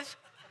come up with?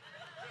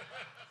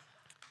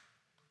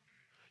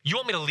 You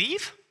want me to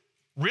leave?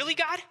 Really,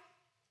 God?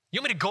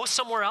 You want me to go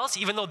somewhere else,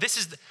 even though this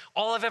is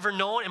all I've ever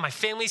known, and my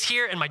family's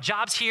here, and my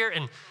job's here,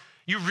 and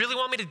you really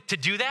want me to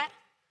do that?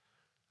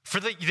 For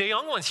the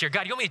young ones here,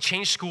 God, you want me to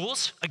change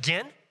schools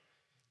again?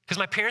 Because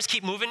my parents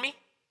keep moving me?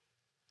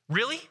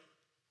 Really?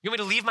 You want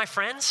me to leave my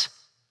friends?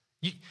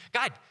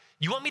 God,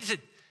 you want me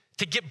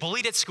to get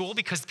bullied at school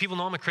because people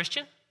know I'm a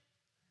Christian?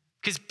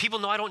 Because people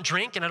know I don't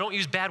drink and I don't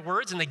use bad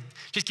words and they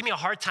just give me a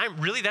hard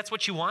time? Really, that's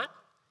what you want?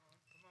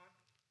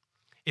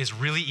 It's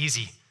really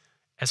easy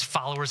as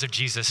followers of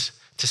Jesus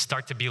to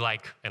start to be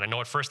like, and I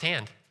know it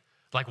firsthand,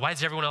 like, why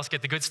does everyone else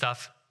get the good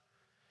stuff?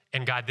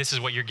 And God, this is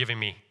what you're giving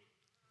me.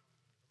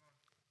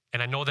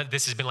 And I know that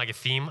this has been like a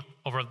theme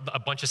over a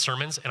bunch of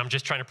sermons, and I'm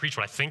just trying to preach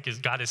what I think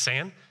God is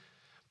saying.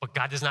 But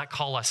God does not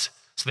call us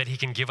so that he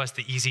can give us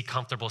the easy,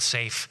 comfortable,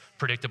 safe,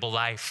 predictable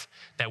life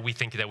that we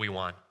think that we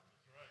want.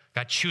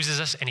 God chooses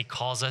us, and he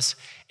calls us,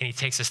 and he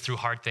takes us through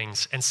hard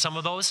things. And some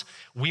of those,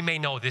 we may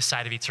know this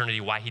side of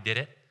eternity why he did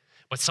it,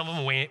 but some of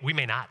them we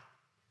may not.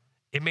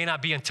 It may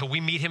not be until we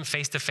meet him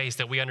face to face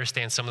that we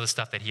understand some of the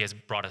stuff that he has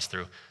brought us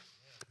through.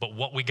 But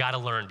what we got to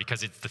learn,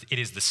 because it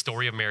is the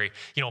story of Mary.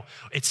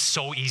 It's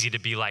so easy to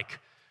be like,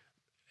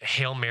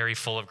 Hail Mary,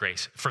 full of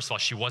grace. First of all,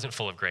 she wasn't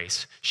full of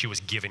grace. She was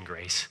given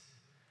grace.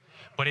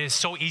 But it is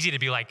so easy to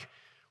be like,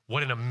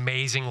 what an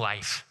amazing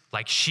life.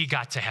 Like, she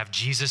got to have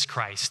Jesus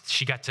Christ.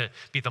 She got to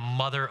be the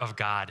mother of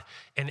God.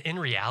 And in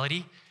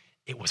reality,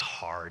 it was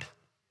hard.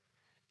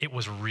 It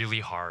was really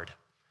hard.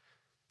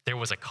 There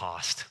was a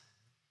cost.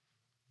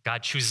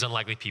 God chooses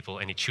unlikely people,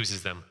 and he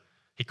chooses them.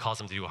 He calls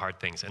them to do hard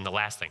things. And the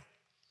last thing,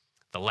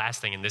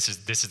 and this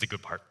is the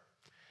good part,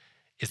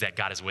 is that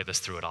God is with us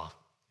through it all.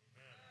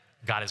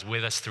 God is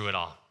with us through it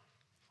all.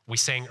 We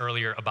sang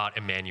earlier about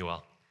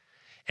Emmanuel.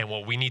 And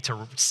what we need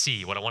to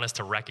see, what I want us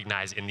to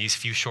recognize in these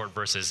few short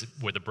verses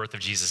where the birth of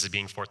Jesus is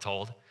being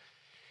foretold,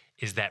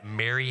 is that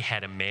Mary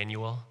had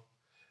Emmanuel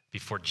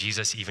before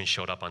Jesus even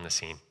showed up on the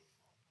scene.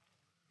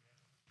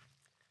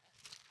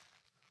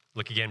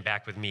 Look again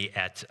back with me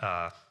at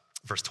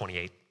verse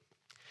 28.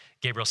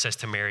 Gabriel says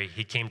to Mary,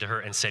 he came to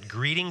her and said,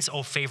 "Greetings,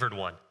 O favored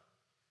one."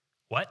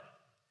 What?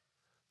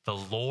 "The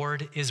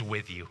Lord is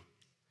with you."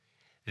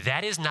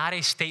 That is not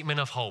a statement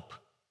of hope.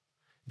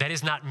 That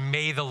is not,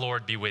 "May the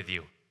Lord be with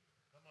you."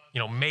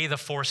 May the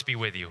force be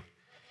with you.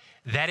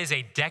 That is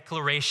a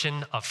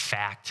declaration of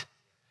fact.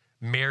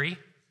 Mary,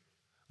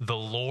 the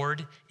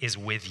Lord is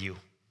with you.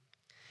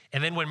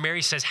 And then when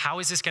Mary says, how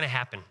is this going to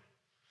happen?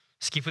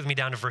 Skip with me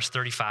down to verse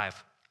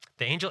 35.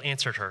 The angel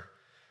answered her,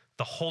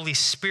 "The Holy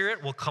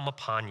Spirit will come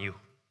upon you,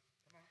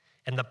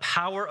 and the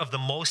power of the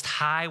Most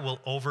High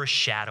will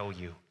overshadow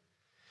you.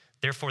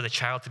 Therefore, the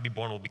child to be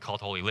born will be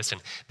called holy."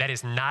 Listen, that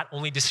is not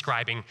only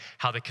describing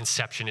how the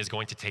conception is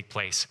going to take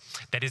place,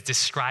 that is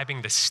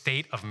describing the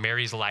state of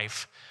Mary's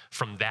life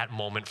from that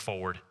moment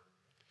forward.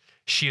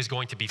 She is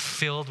going to be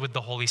filled with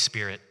the Holy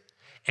Spirit,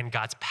 and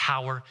God's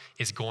power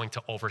is going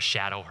to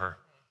overshadow her.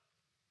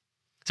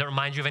 Does that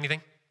remind you of anything?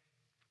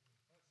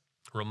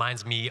 It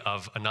reminds me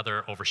of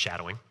another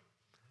overshadowing,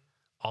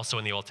 also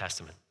in the Old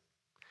Testament.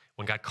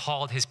 When God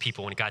called his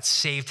people, when God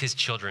saved his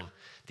children,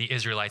 the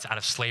Israelites, out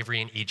of slavery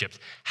in Egypt,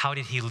 how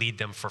did he lead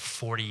them for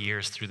 40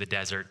 years through the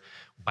desert?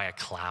 By a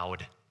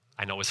cloud.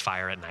 I know it was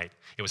fire at night.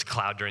 It was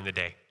cloud during the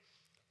day.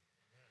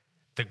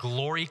 The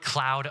glory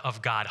cloud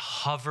of God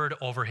hovered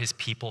over his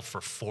people for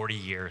 40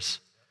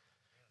 years,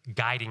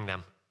 guiding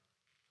them,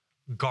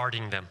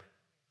 guarding them,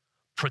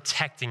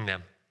 protecting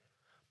them,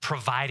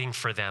 providing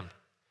for them.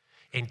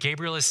 And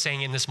Gabriel is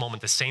saying in this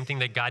moment the same thing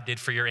that God did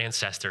for your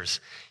ancestors,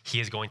 he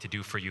is going to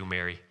do for you,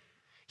 Mary.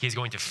 He is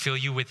going to fill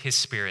you with his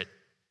Spirit,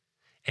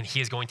 and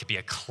he is going to be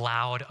a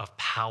cloud of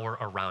power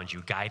around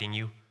you, guiding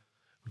you,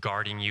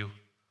 guarding you,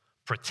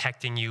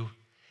 protecting you,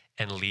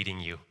 and leading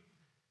you.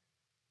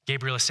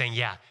 Gabriel is saying,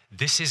 yeah,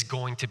 this is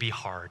going to be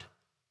hard,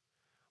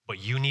 but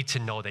you need to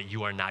know that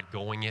you are not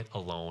going it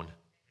alone.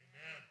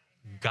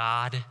 Amen.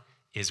 God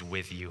is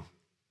with you,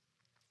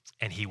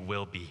 and he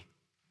will be.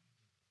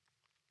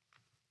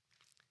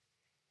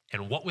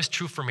 And what was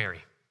true for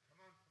Mary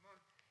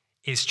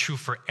is true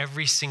for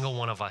every single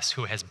one of us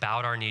who has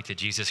bowed our knee to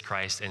Jesus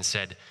Christ and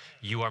said,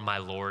 "You are my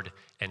Lord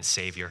and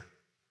Savior."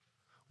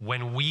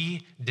 When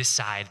we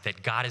decide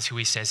that God is who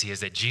he says he is,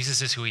 that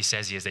Jesus is who he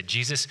says he is, that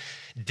Jesus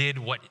did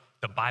what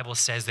the Bible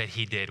says that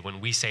he did,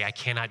 when we say, "I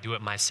cannot do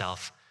it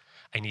myself,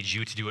 I need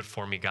you to do it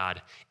for me,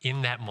 God,"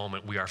 in that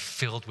moment, we are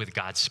filled with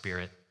God's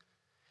Spirit,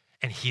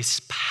 and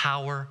his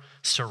power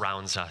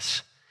surrounds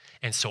us.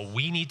 And so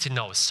we need to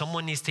know,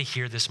 someone needs to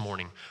hear this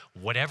morning,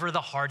 whatever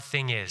the hard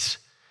thing is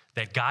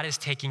that God is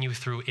taking you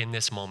through in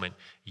this moment,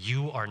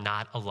 you are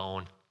not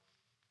alone.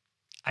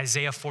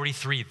 Isaiah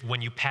 43,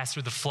 when you pass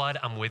through the flood,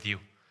 I'm with you.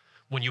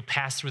 When you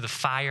pass through the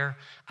fire,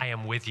 I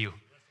am with you.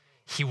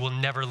 He will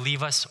never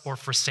leave us or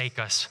forsake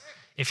us.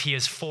 If he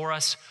is for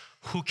us,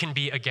 who can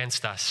be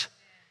against us?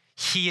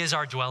 He is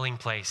our dwelling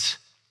place.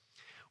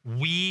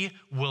 We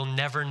will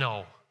never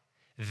know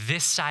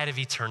this side of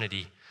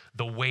eternity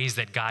the ways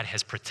that God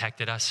has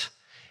protected us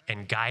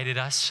and guided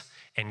us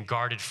and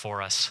guarded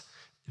for us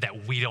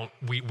that we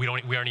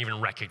aren't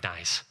even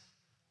recognize.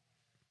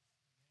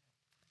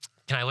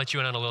 Can I let you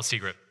in on a little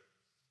secret?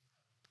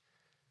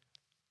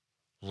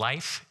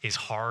 Life is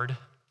hard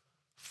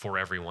for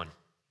everyone.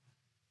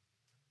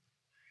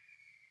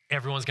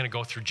 Everyone's going to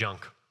go through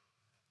junk.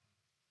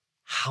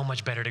 How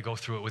much better to go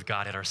through it with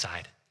God at our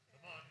side?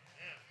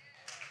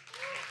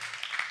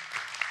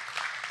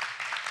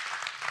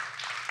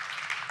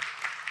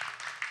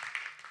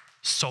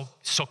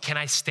 So can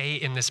I stay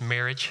in this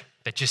marriage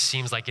that just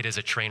seems like it is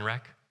a train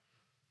wreck?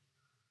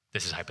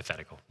 This is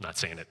hypothetical, not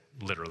saying it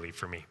literally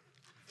for me.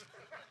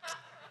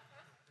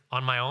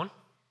 On my own?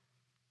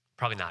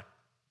 Probably not.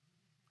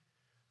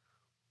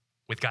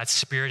 With God's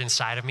Spirit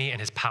inside of me and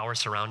his power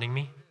surrounding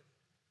me?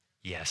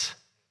 Yes.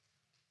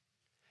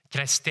 Can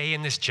I stay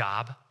in this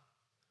job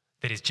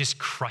that is just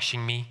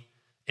crushing me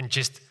and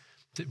just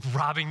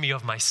robbing me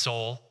of my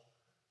soul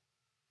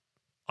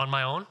on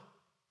my own?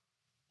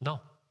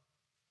 No.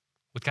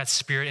 With God's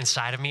Spirit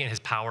inside of me and his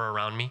power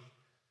around me?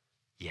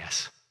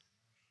 Yes.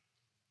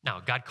 Now,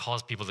 God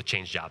calls people to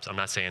change jobs. I'm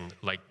not saying,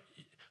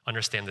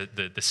 understand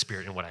the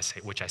spirit in what I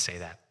say, which I say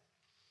that.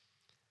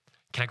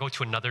 Can I go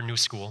to another new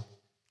school?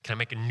 Can I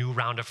make a new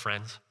round of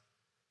friends?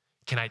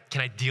 Can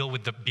I deal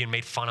with being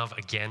made fun of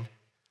again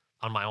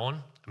on my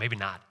own? Maybe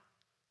not.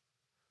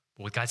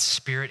 But with God's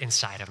Spirit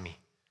inside of me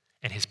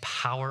and his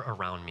power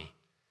around me,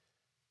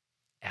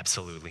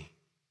 absolutely.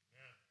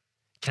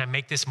 Can I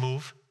make this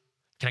move?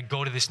 Can I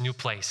go to this new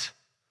place?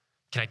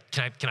 Can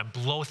I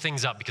blow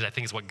things up because I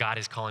think it's what God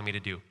is calling me to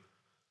do?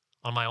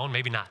 On my own,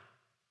 maybe not.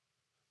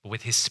 But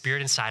with his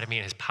Spirit inside of me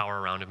and his power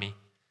around me,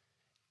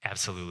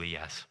 absolutely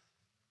yes.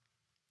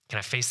 Can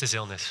I face this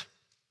illness?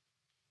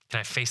 Can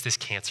I face this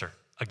cancer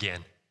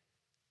again?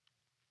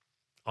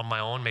 On my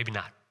own, maybe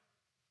not.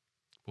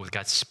 But with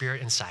God's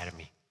Spirit inside of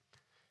me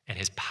and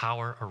his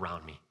power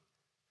around me,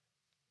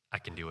 I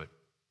can do it.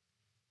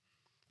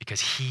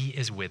 Because he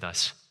is with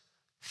us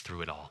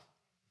through it all.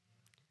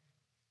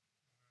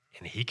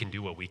 And he can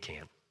do what we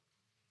can't.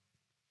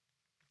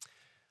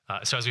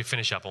 So as we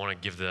finish up, I want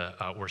to give the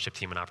worship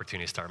team an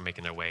opportunity to start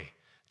making their way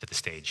to the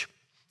stage.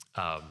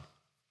 I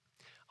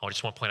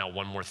just want to point out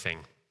one more thing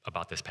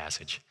about this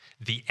passage.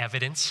 The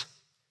evidence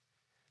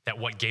that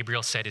what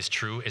Gabriel said is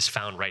true is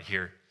found right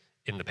here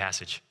in the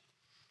passage.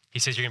 He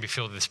says you're going to be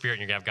filled with the Spirit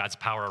and you're going to have God's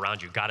power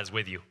around you. God is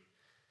with you.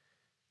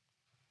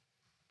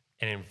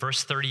 And in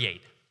verse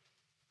 38,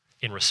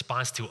 in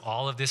response to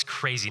all of this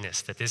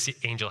craziness that this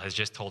angel has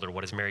just told her,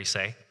 what does Mary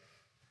say?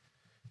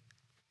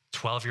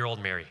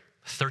 12-year-old Mary,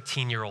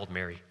 13-year-old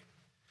Mary,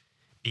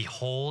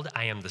 behold,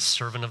 I am the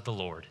servant of the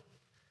Lord.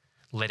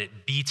 Let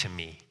it be to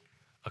me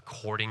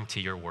according to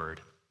your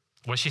word.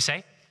 What does she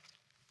say?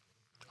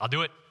 I'll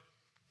do it.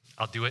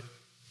 I'll do it.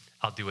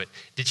 I'll do it.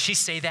 Did she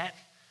say that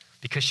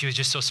because she was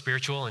just so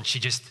spiritual and she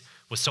just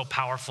was so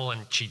powerful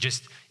and she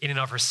just, in and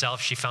of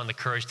herself, she found the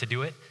courage to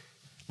do it?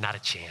 Not a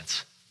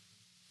chance.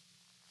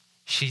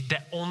 The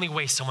only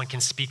way someone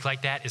can speak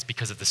like that is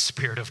because of the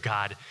Spirit of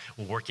God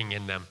working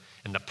in them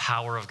and the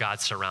power of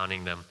God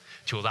surrounding them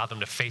to allow them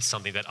to face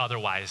something that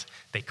otherwise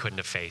they couldn't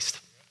have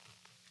faced.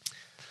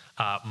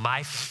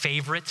 My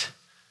favorite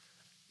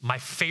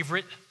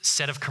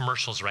set of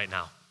commercials right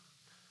now,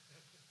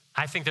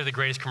 I think they're the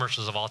greatest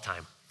commercials of all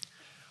time,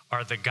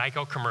 are the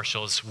Geico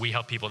commercials, we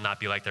help people not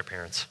be like their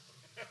parents.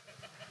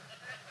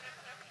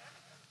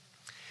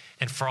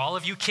 And for all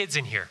of you kids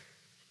in here,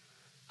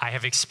 I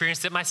have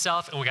experienced it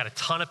myself, and we got a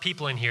ton of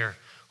people in here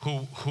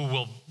who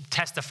will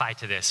testify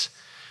to this.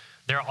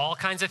 There are all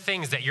kinds of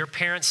things that your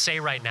parents say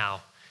right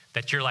now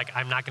that you're like,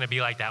 I'm not going to be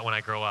like that when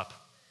I grow up.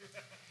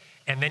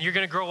 And then you're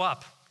going to grow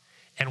up,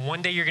 and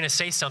one day you're going to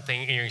say something,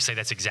 and you're going to say,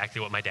 that's exactly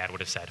what my dad would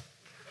have said.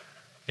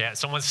 Yeah,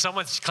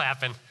 someone's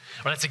clapping,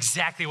 or that's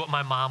exactly what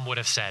my mom would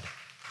have said.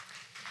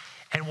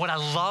 And what I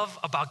love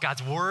about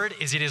God's word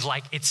is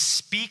it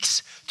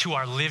speaks to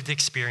our lived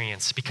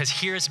experience, because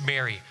here's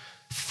Mary,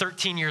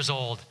 13 years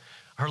old.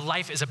 Her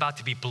life is about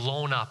to be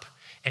blown up.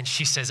 And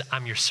she says,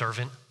 I'm your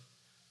servant.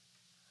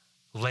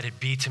 Let it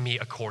be to me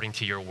according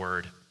to your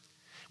word.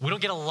 We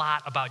don't get a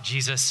lot about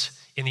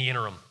Jesus in the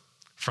interim,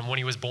 from when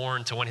he was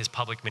born to when his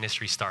public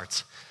ministry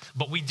starts.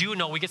 But we do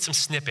know, we get some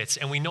snippets,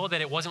 and we know that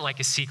it wasn't like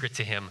a secret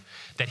to him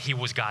that he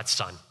was God's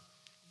son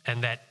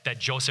and that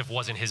Joseph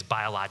wasn't his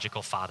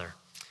biological father.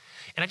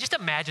 And I just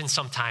imagine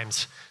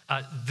sometimes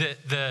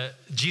the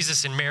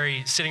Jesus and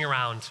Mary sitting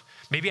around,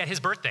 maybe at his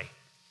birthday,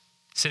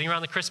 sitting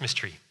around the Christmas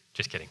tree.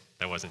 Just kidding.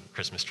 That wasn't a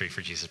Christmas tree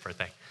for Jesus'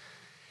 birthday.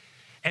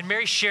 And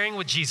Mary sharing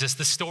with Jesus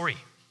the story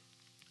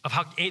of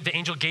how the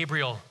angel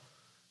Gabriel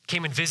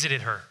came and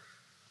visited her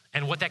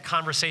and what that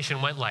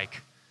conversation went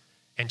like.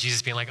 And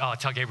Jesus being like, oh,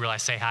 tell Gabriel I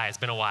say hi. It's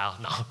been a while.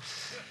 No.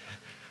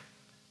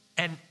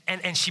 And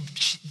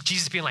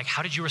Jesus being like,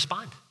 how did you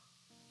respond?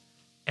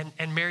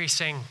 And Mary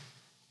saying,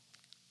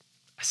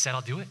 I said,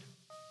 I'll do it.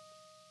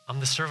 I'm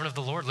the servant of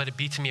the Lord. Let it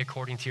be to me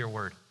according to your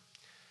word.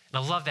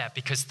 And I love that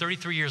because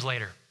 33 years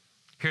later,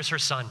 here's her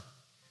son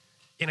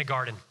in a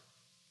garden,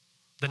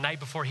 the night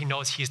before he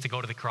knows he is to go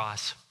to the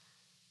cross.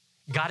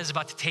 God is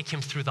about to take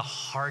him through the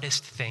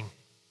hardest thing.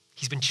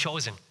 He's been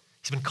chosen.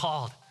 He's been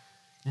called.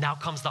 Now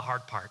comes the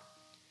hard part.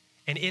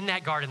 And in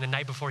that garden, the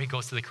night before he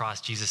goes to the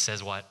cross, Jesus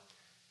says what?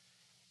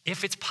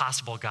 If it's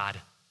possible, God,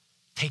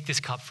 take this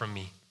cup from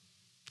me.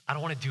 I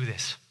don't want to do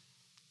this.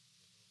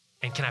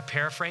 And can I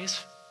paraphrase?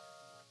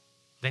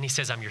 Then he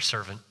says, I'm your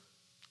servant.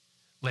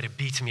 Let it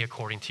be to me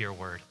according to your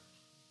word.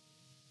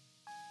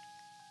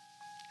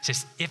 He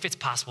says, if it's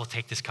possible,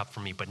 take this cup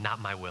from me, but not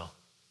my will,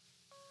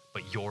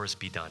 but yours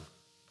be done.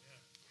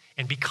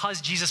 And because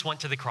Jesus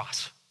went to the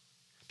cross,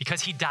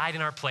 because he died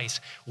in our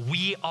place,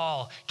 we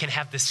all can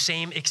have the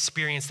same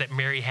experience that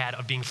Mary had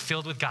of being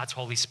filled with God's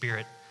Holy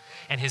Spirit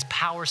and his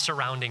power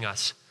surrounding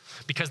us.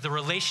 Because the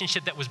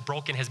relationship that was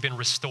broken has been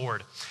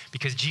restored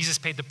because Jesus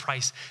paid the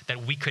price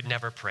that we could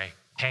never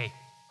pay.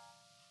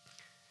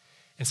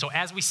 And so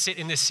as we sit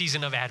in this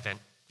season of Advent,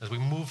 as we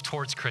move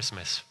towards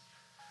Christmas,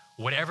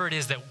 whatever it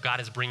is that God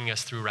is bringing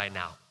us through right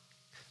now,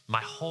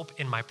 my hope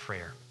and my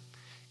prayer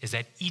is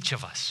that each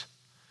of us,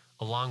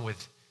 along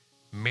with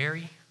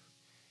Mary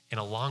and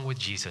along with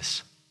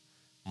Jesus,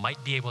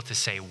 might be able to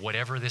say,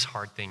 whatever this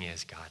hard thing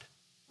is, God,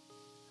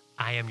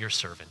 I am your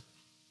servant.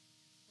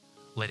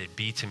 Let it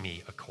be to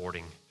me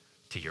according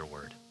to your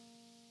word.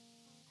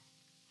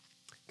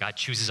 God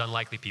chooses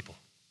unlikely people.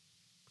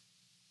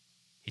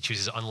 He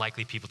chooses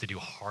unlikely people to do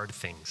hard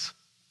things,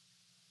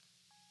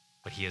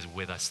 but he is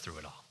with us through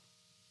it all.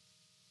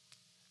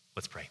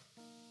 Let's pray.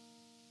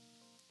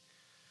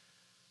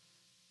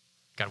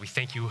 God, we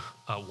thank you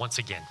once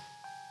again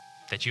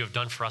that you have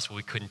done for us what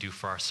we couldn't do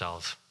for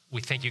ourselves.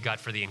 We thank you, God,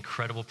 for the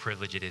incredible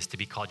privilege it is to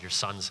be called your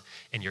sons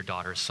and your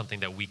daughters, something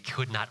that we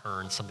could not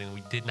earn, something that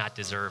we did not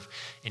deserve,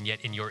 and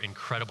yet in your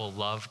incredible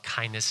love,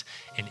 kindness,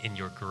 and in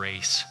your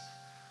grace,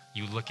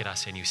 you look at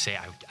us and you say,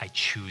 I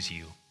choose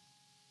you.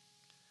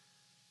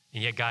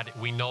 And yet, God,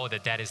 we know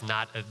that that is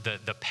not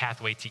the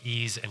pathway to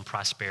ease and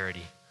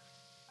prosperity.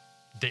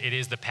 It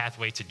is the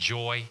pathway to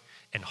joy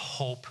and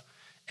hope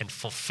and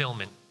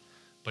fulfillment,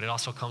 but it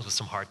also comes with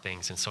some hard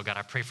things. And so, God,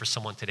 I pray for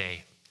someone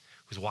today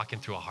who's walking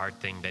through a hard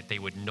thing, that they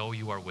would know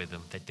you are with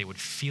them, that they would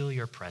feel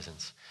your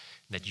presence,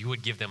 and that you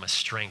would give them a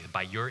strength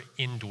by your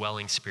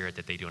indwelling spirit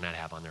that they do not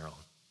have on their own.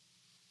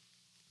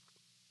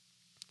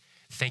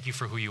 Thank you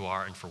for who you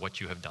are and for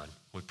what you have done.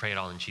 We pray it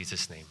all in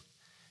Jesus' name.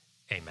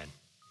 Amen.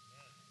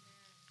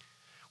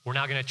 We're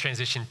now going to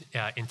transition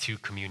into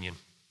communion.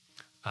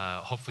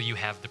 Hopefully you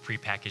have the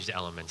prepackaged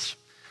elements.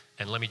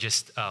 And let me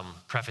just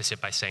preface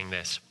it by saying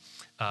this.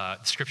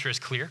 The scripture is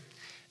clear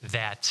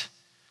that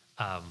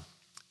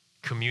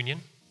communion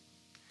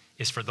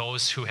is for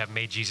those who have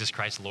made Jesus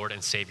Christ Lord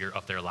and Savior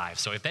of their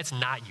lives. So if that's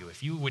not you,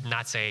 if you would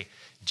not say,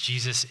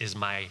 Jesus is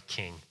my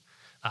King,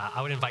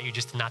 I would invite you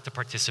just not to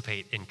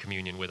participate in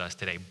communion with us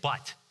today.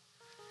 But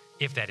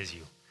if that is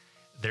you,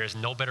 there is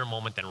no better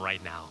moment than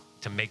right now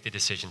to make the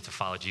decision to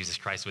follow Jesus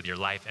Christ with your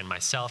life, and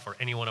myself or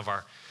any one of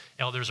our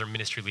elders or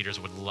ministry leaders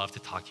would love to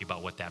talk to you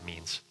about what that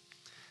means.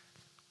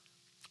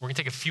 We're going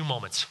to take a few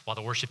moments while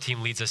the worship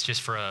team leads us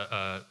just for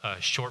a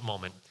short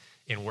moment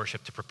in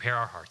worship to prepare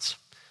our hearts,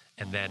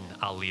 and then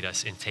I'll lead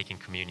us in taking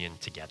communion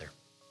together.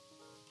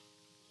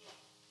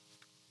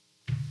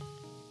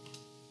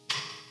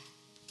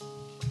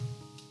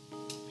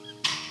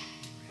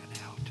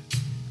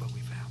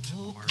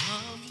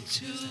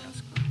 To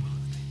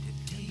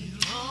the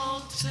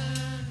altar,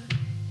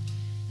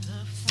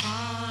 the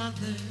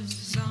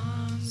Father's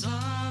arms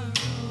are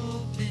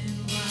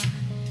open wide.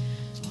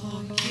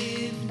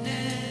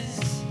 Forgiveness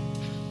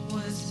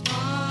was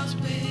bought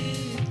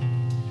with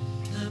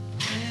the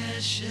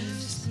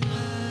precious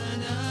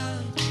blood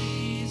of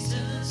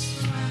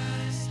Jesus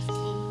Christ.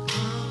 Oh,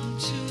 come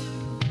to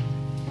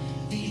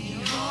the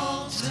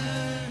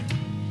altar,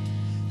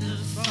 the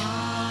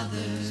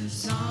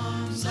Father's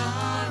arms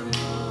are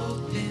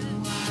open.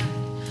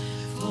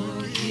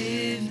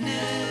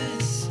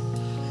 Forgiveness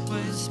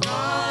was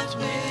bought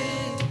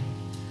with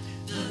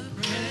the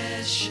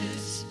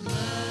precious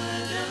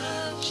blood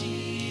of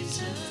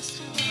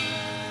Jesus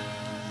Christ.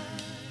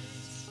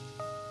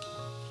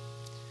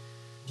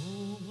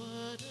 Oh,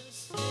 what a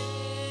Savior!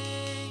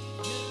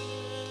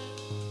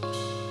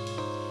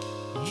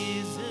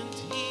 Isn't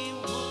He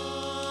wonderful?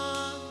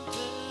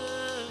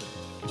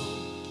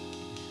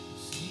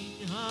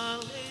 Sing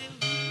hallelujah.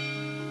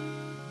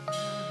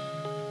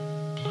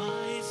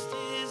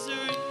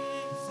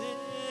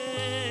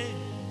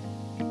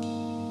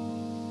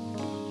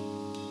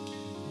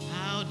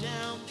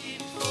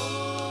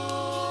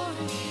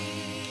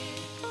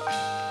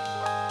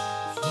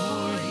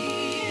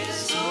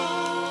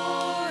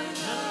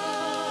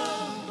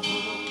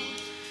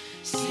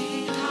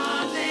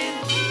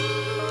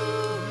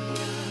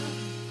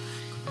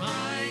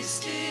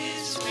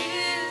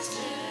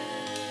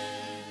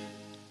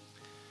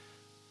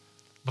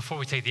 Before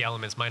we take the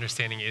elements, my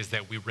understanding is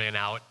that we ran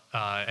out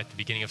at the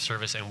beginning of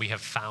service and we have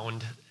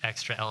found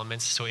extra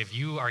elements. So if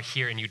you are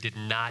here and you did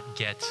not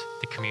get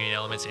the communion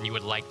elements and you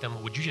would like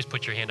them, would you just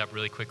put your hand up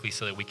really quickly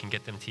so that we can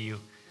get them to you?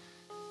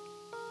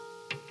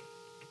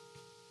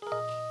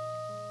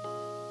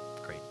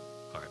 Great.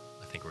 All right.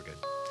 I think we're good.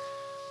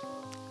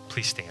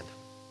 Please stand.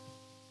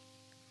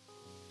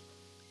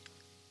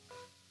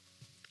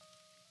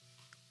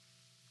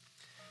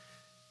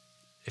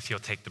 If you'll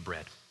take the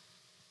bread.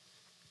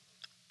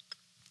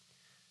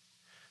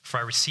 For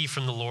I received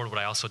from the Lord what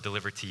I also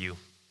delivered to you,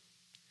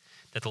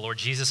 that the Lord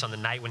Jesus, on the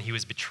night when he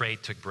was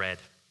betrayed, took bread.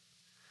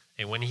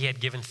 And when he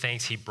had given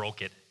thanks, he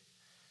broke it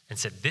and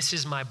said, "This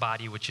is my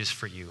body, which is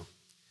for you.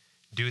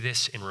 Do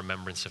this in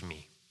remembrance of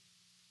me.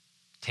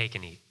 Take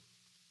and eat."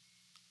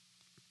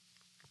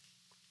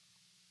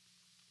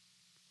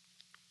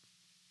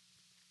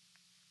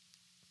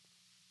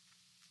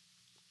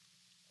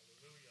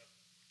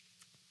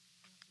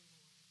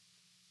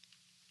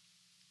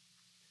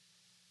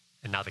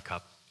 And now the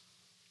cup.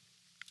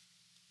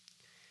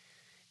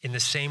 In the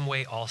same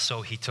way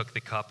also he took the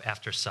cup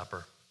after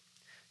supper,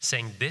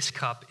 saying, "This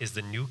cup is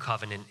the new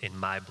covenant in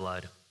my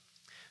blood.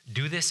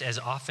 Do this as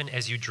often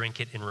as you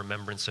drink it in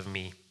remembrance of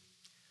me.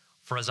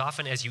 For as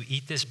often as you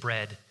eat this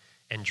bread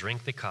and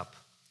drink the cup,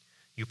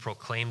 you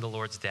proclaim the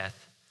Lord's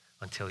death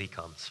until he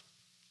comes."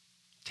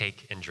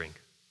 Take and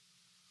drink.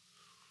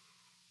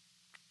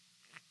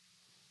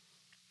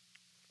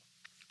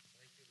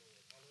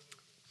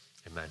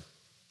 Amen.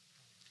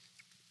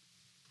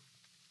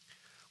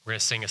 We're going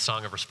to sing a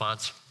song of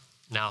response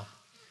now,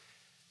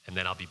 and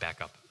then I'll be back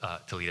up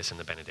to lead us in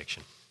the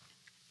benediction.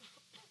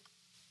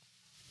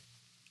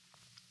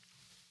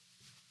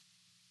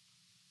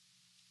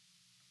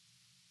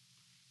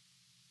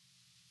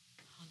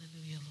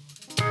 Hallelujah,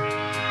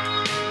 Lord.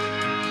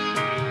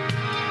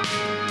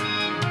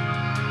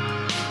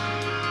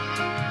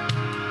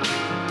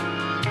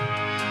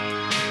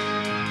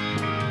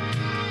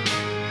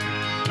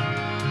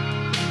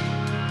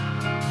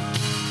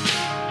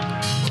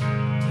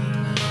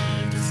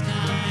 The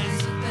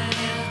skies of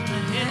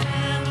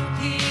Bethlehem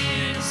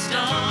appeared a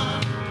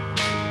star.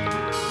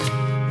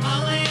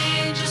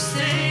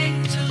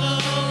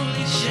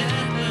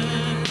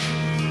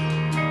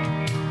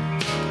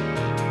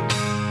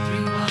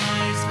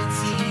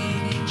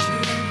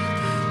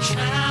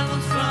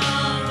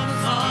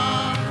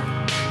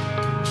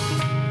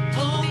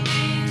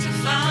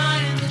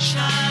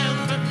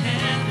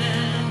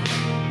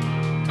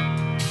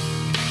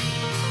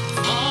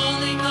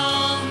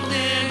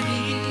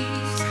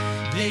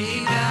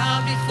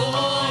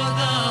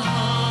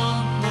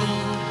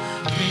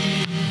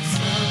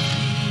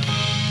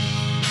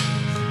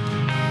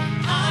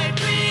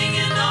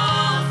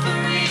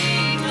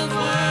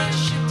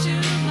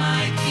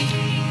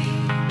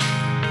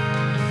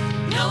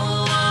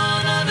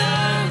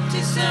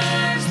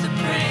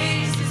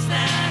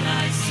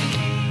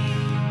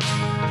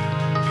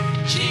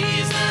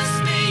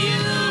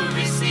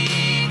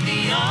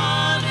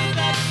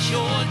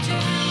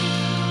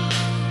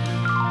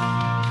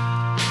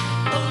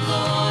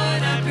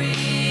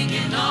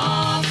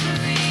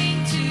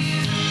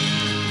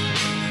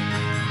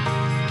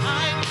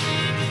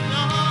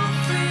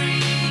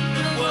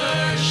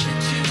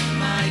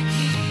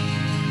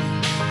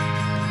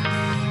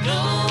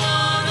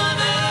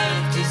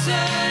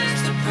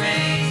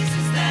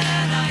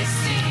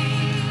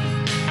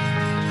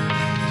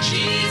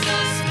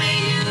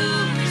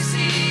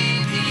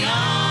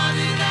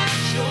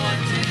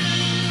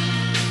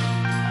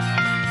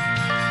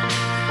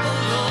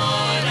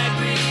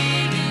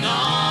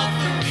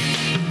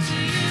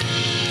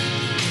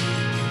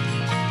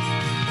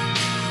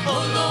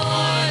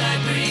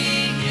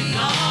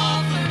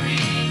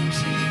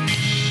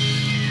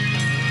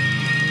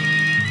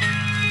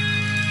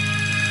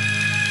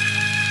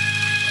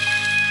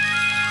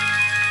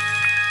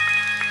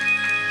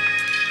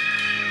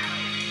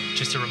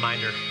 just a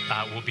reminder,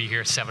 we'll be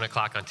here 7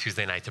 o'clock on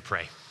Tuesday night to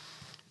pray.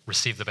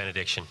 Receive the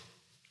benediction.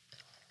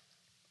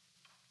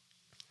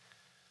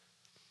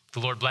 The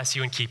Lord bless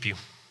you and keep you.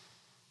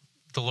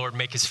 The Lord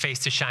make his face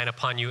to shine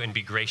upon you and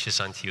be gracious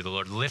unto you. The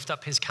Lord lift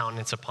up his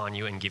countenance upon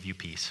you and give you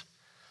peace.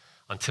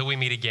 Until we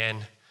meet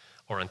again,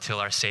 or until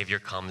our Savior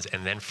comes,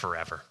 and then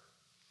forever.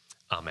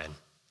 Amen.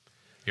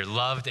 You're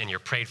loved and you're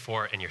prayed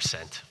for and you're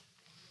sent.